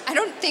hours. I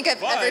don't think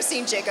I've But ever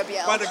seen Jacob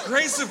yell. By the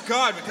grace of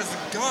God, because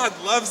God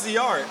loves the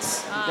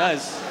arts. He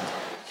does.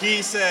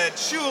 He said,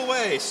 shoo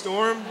away,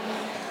 Storm.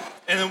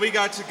 And then we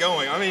got to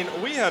going. I mean,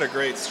 we had a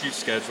great shoot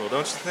schedule,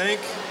 don't you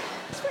think?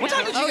 What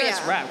time did you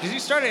guys wrap? Because you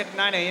started at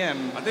 9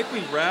 a.m. I think we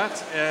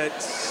wrapped at,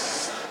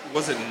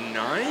 was it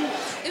 9?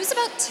 It was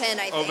about 10,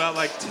 I think. Oh, about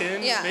like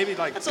 10? Yeah. Maybe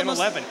like That's 10, almost-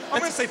 11. I'm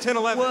going to say 10,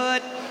 11.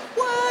 What?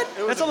 It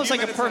was That's a almost few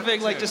like a minutes after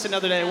perfect, like 10. just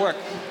another day of work.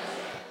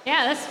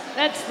 Yeah,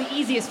 that's the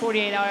easiest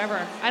 48 hour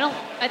ever.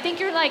 I think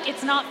you're like,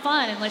 it's not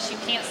fun unless you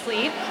can't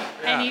sleep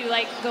and you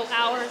like go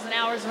hours and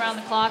hours around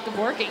the clock of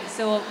working.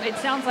 So it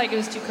sounds like it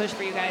was too cush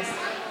for you guys.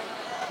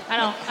 I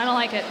don't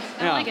like it.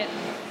 I don't like it.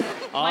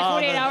 My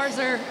 48 hours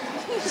are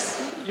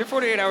Your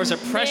 48 hours are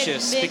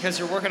precious mid- because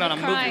you're working on a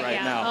movie crying, right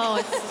yeah. now.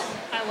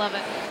 Oh, I love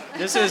it.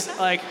 This is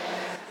like,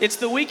 it's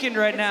the weekend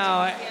right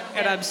now,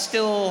 and I'm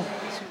still.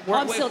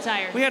 I'm still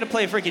tired. We had to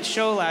play a freaking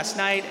show last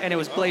night, and it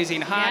was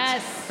blazing hot.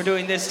 Yes. We're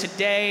doing this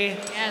today.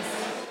 Yes.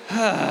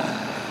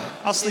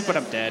 I'll sleep when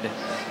I'm dead.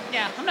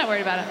 Yeah, I'm not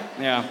worried about it.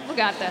 Yeah. We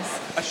got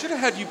this. I should have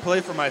had you play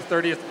for my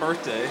 30th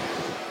birthday.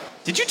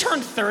 Did you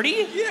turn 30?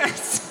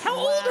 Yes. How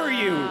old are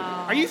you?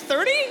 Are you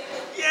 30?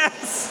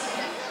 Yes.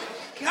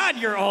 God,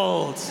 you're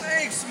old.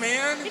 Thanks,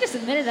 man. You just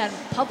admitted that in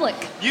public.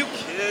 You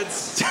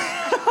kids.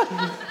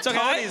 It's okay.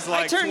 Tony's I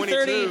like turned 22.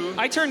 30.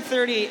 I turned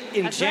 30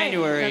 in That's right.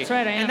 January. That's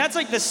right, I am. And that's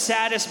like the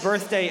saddest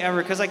birthday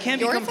ever because I can't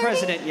You're become 30?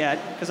 president yet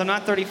because I'm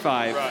not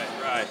 35.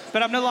 Right.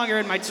 But I'm no longer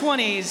in my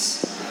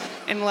 20s.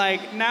 And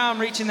like now I'm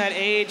reaching that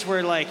age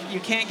where like you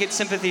can't get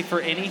sympathy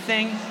for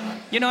anything.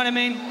 You know what I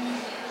mean?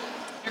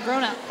 You're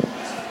grown up.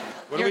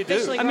 What You're do we do?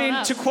 officially I grown mean,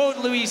 up. to quote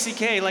Louis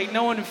C.K., like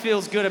no one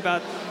feels good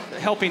about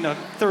helping a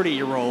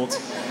 30-year-old.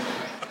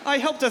 I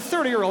helped a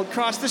 30-year-old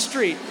cross the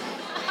street.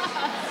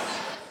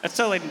 That's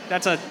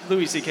a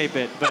Louis C.K.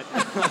 bit, but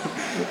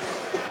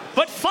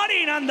but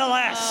funny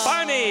nonetheless.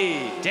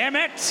 Funny. Damn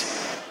it.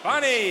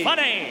 Funny.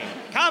 Funny.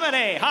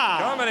 Comedy. Ha.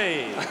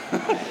 Comedy.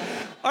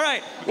 All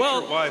right. Well,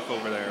 Well, your wife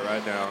over there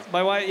right now.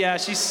 my wife, yeah,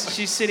 she's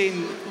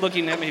sitting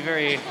looking at me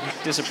very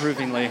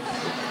disapprovingly.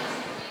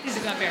 He's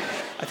a good bear.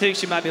 I think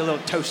she might be a little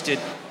toasted.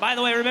 By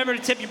the way, remember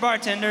to tip your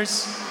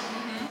bartenders.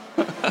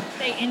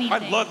 Say anything.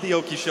 I love the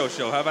Okie Show.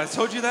 Have I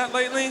told you that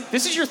lately?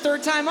 This is your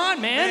third time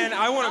on, man. Man,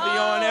 I want to be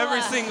on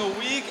every single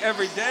week,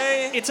 every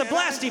day. It's a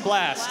blasty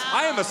blast.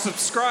 I am a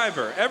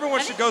subscriber.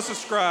 Everyone should go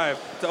subscribe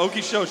to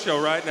Okie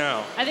Show right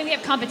now. I think we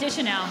have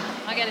competition now.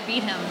 I got to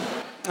beat him.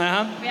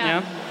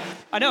 Yeah.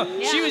 I know.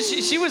 Yeah.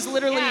 She was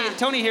literally Yeah.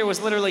 Tony here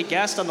was literally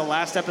guest on the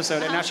last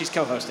episode, and now she's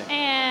co-hosting.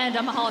 And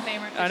I'm a Hall of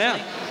Famer. I know.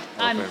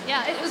 Officially.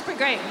 Yeah, it was pretty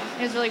great.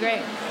 It was really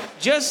great.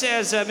 Just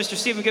as Mr.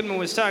 Stephen Goodman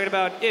was talking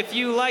about, if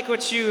you like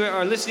what you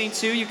are listening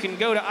to, you can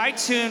go to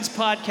iTunes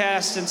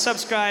podcast and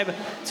subscribe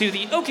to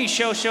the Okie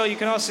Show. You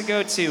can also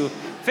go to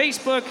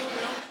Facebook,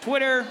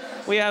 Twitter.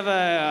 We have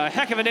a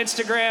heck of an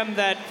Instagram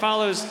that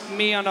follows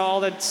me on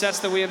all the sets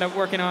that we end up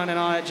working on and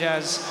all that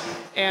jazz.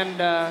 And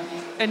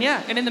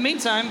yeah, and in the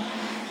meantime,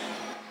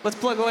 let's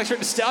plug Electric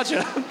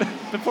Nostalgia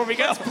before we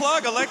go. Let's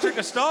plug Electric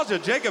Nostalgia.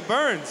 Jacob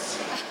Burns.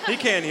 He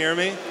can't hear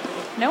me.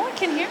 No one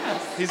can hear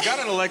us. He's got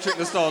an Electric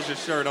Nostalgia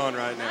shirt on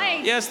right now.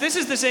 Nice. Yes, this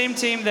is the same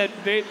team that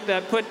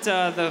put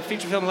the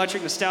feature film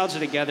Electric Nostalgia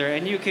together,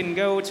 and you can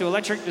go to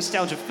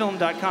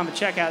electricnostalgiafilm.com to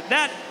check out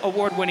that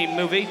award-winning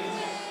movie.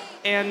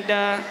 And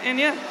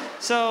yeah,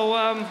 so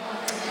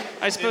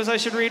I suppose I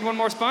should read one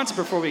more sponsor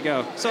before we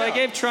go. So I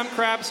gave Trump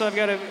crap, so I've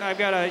got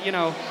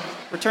to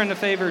return the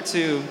favor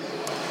to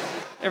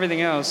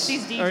everything else.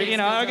 These DJs Or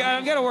I've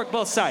don't got to work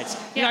both sides.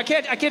 You know, I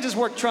can't just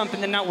work Trump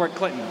and then not work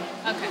Clinton.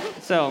 Okay.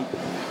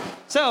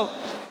 So,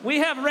 we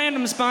have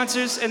random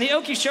sponsors, and the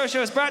Okie Show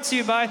is brought to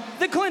you by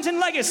the Clinton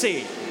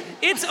Legacy.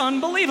 It's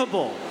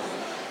unbelievable.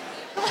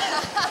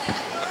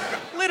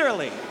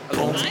 Literally.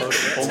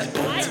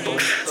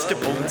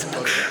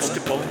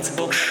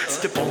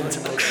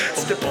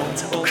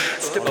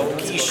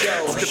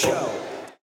 Okie Show.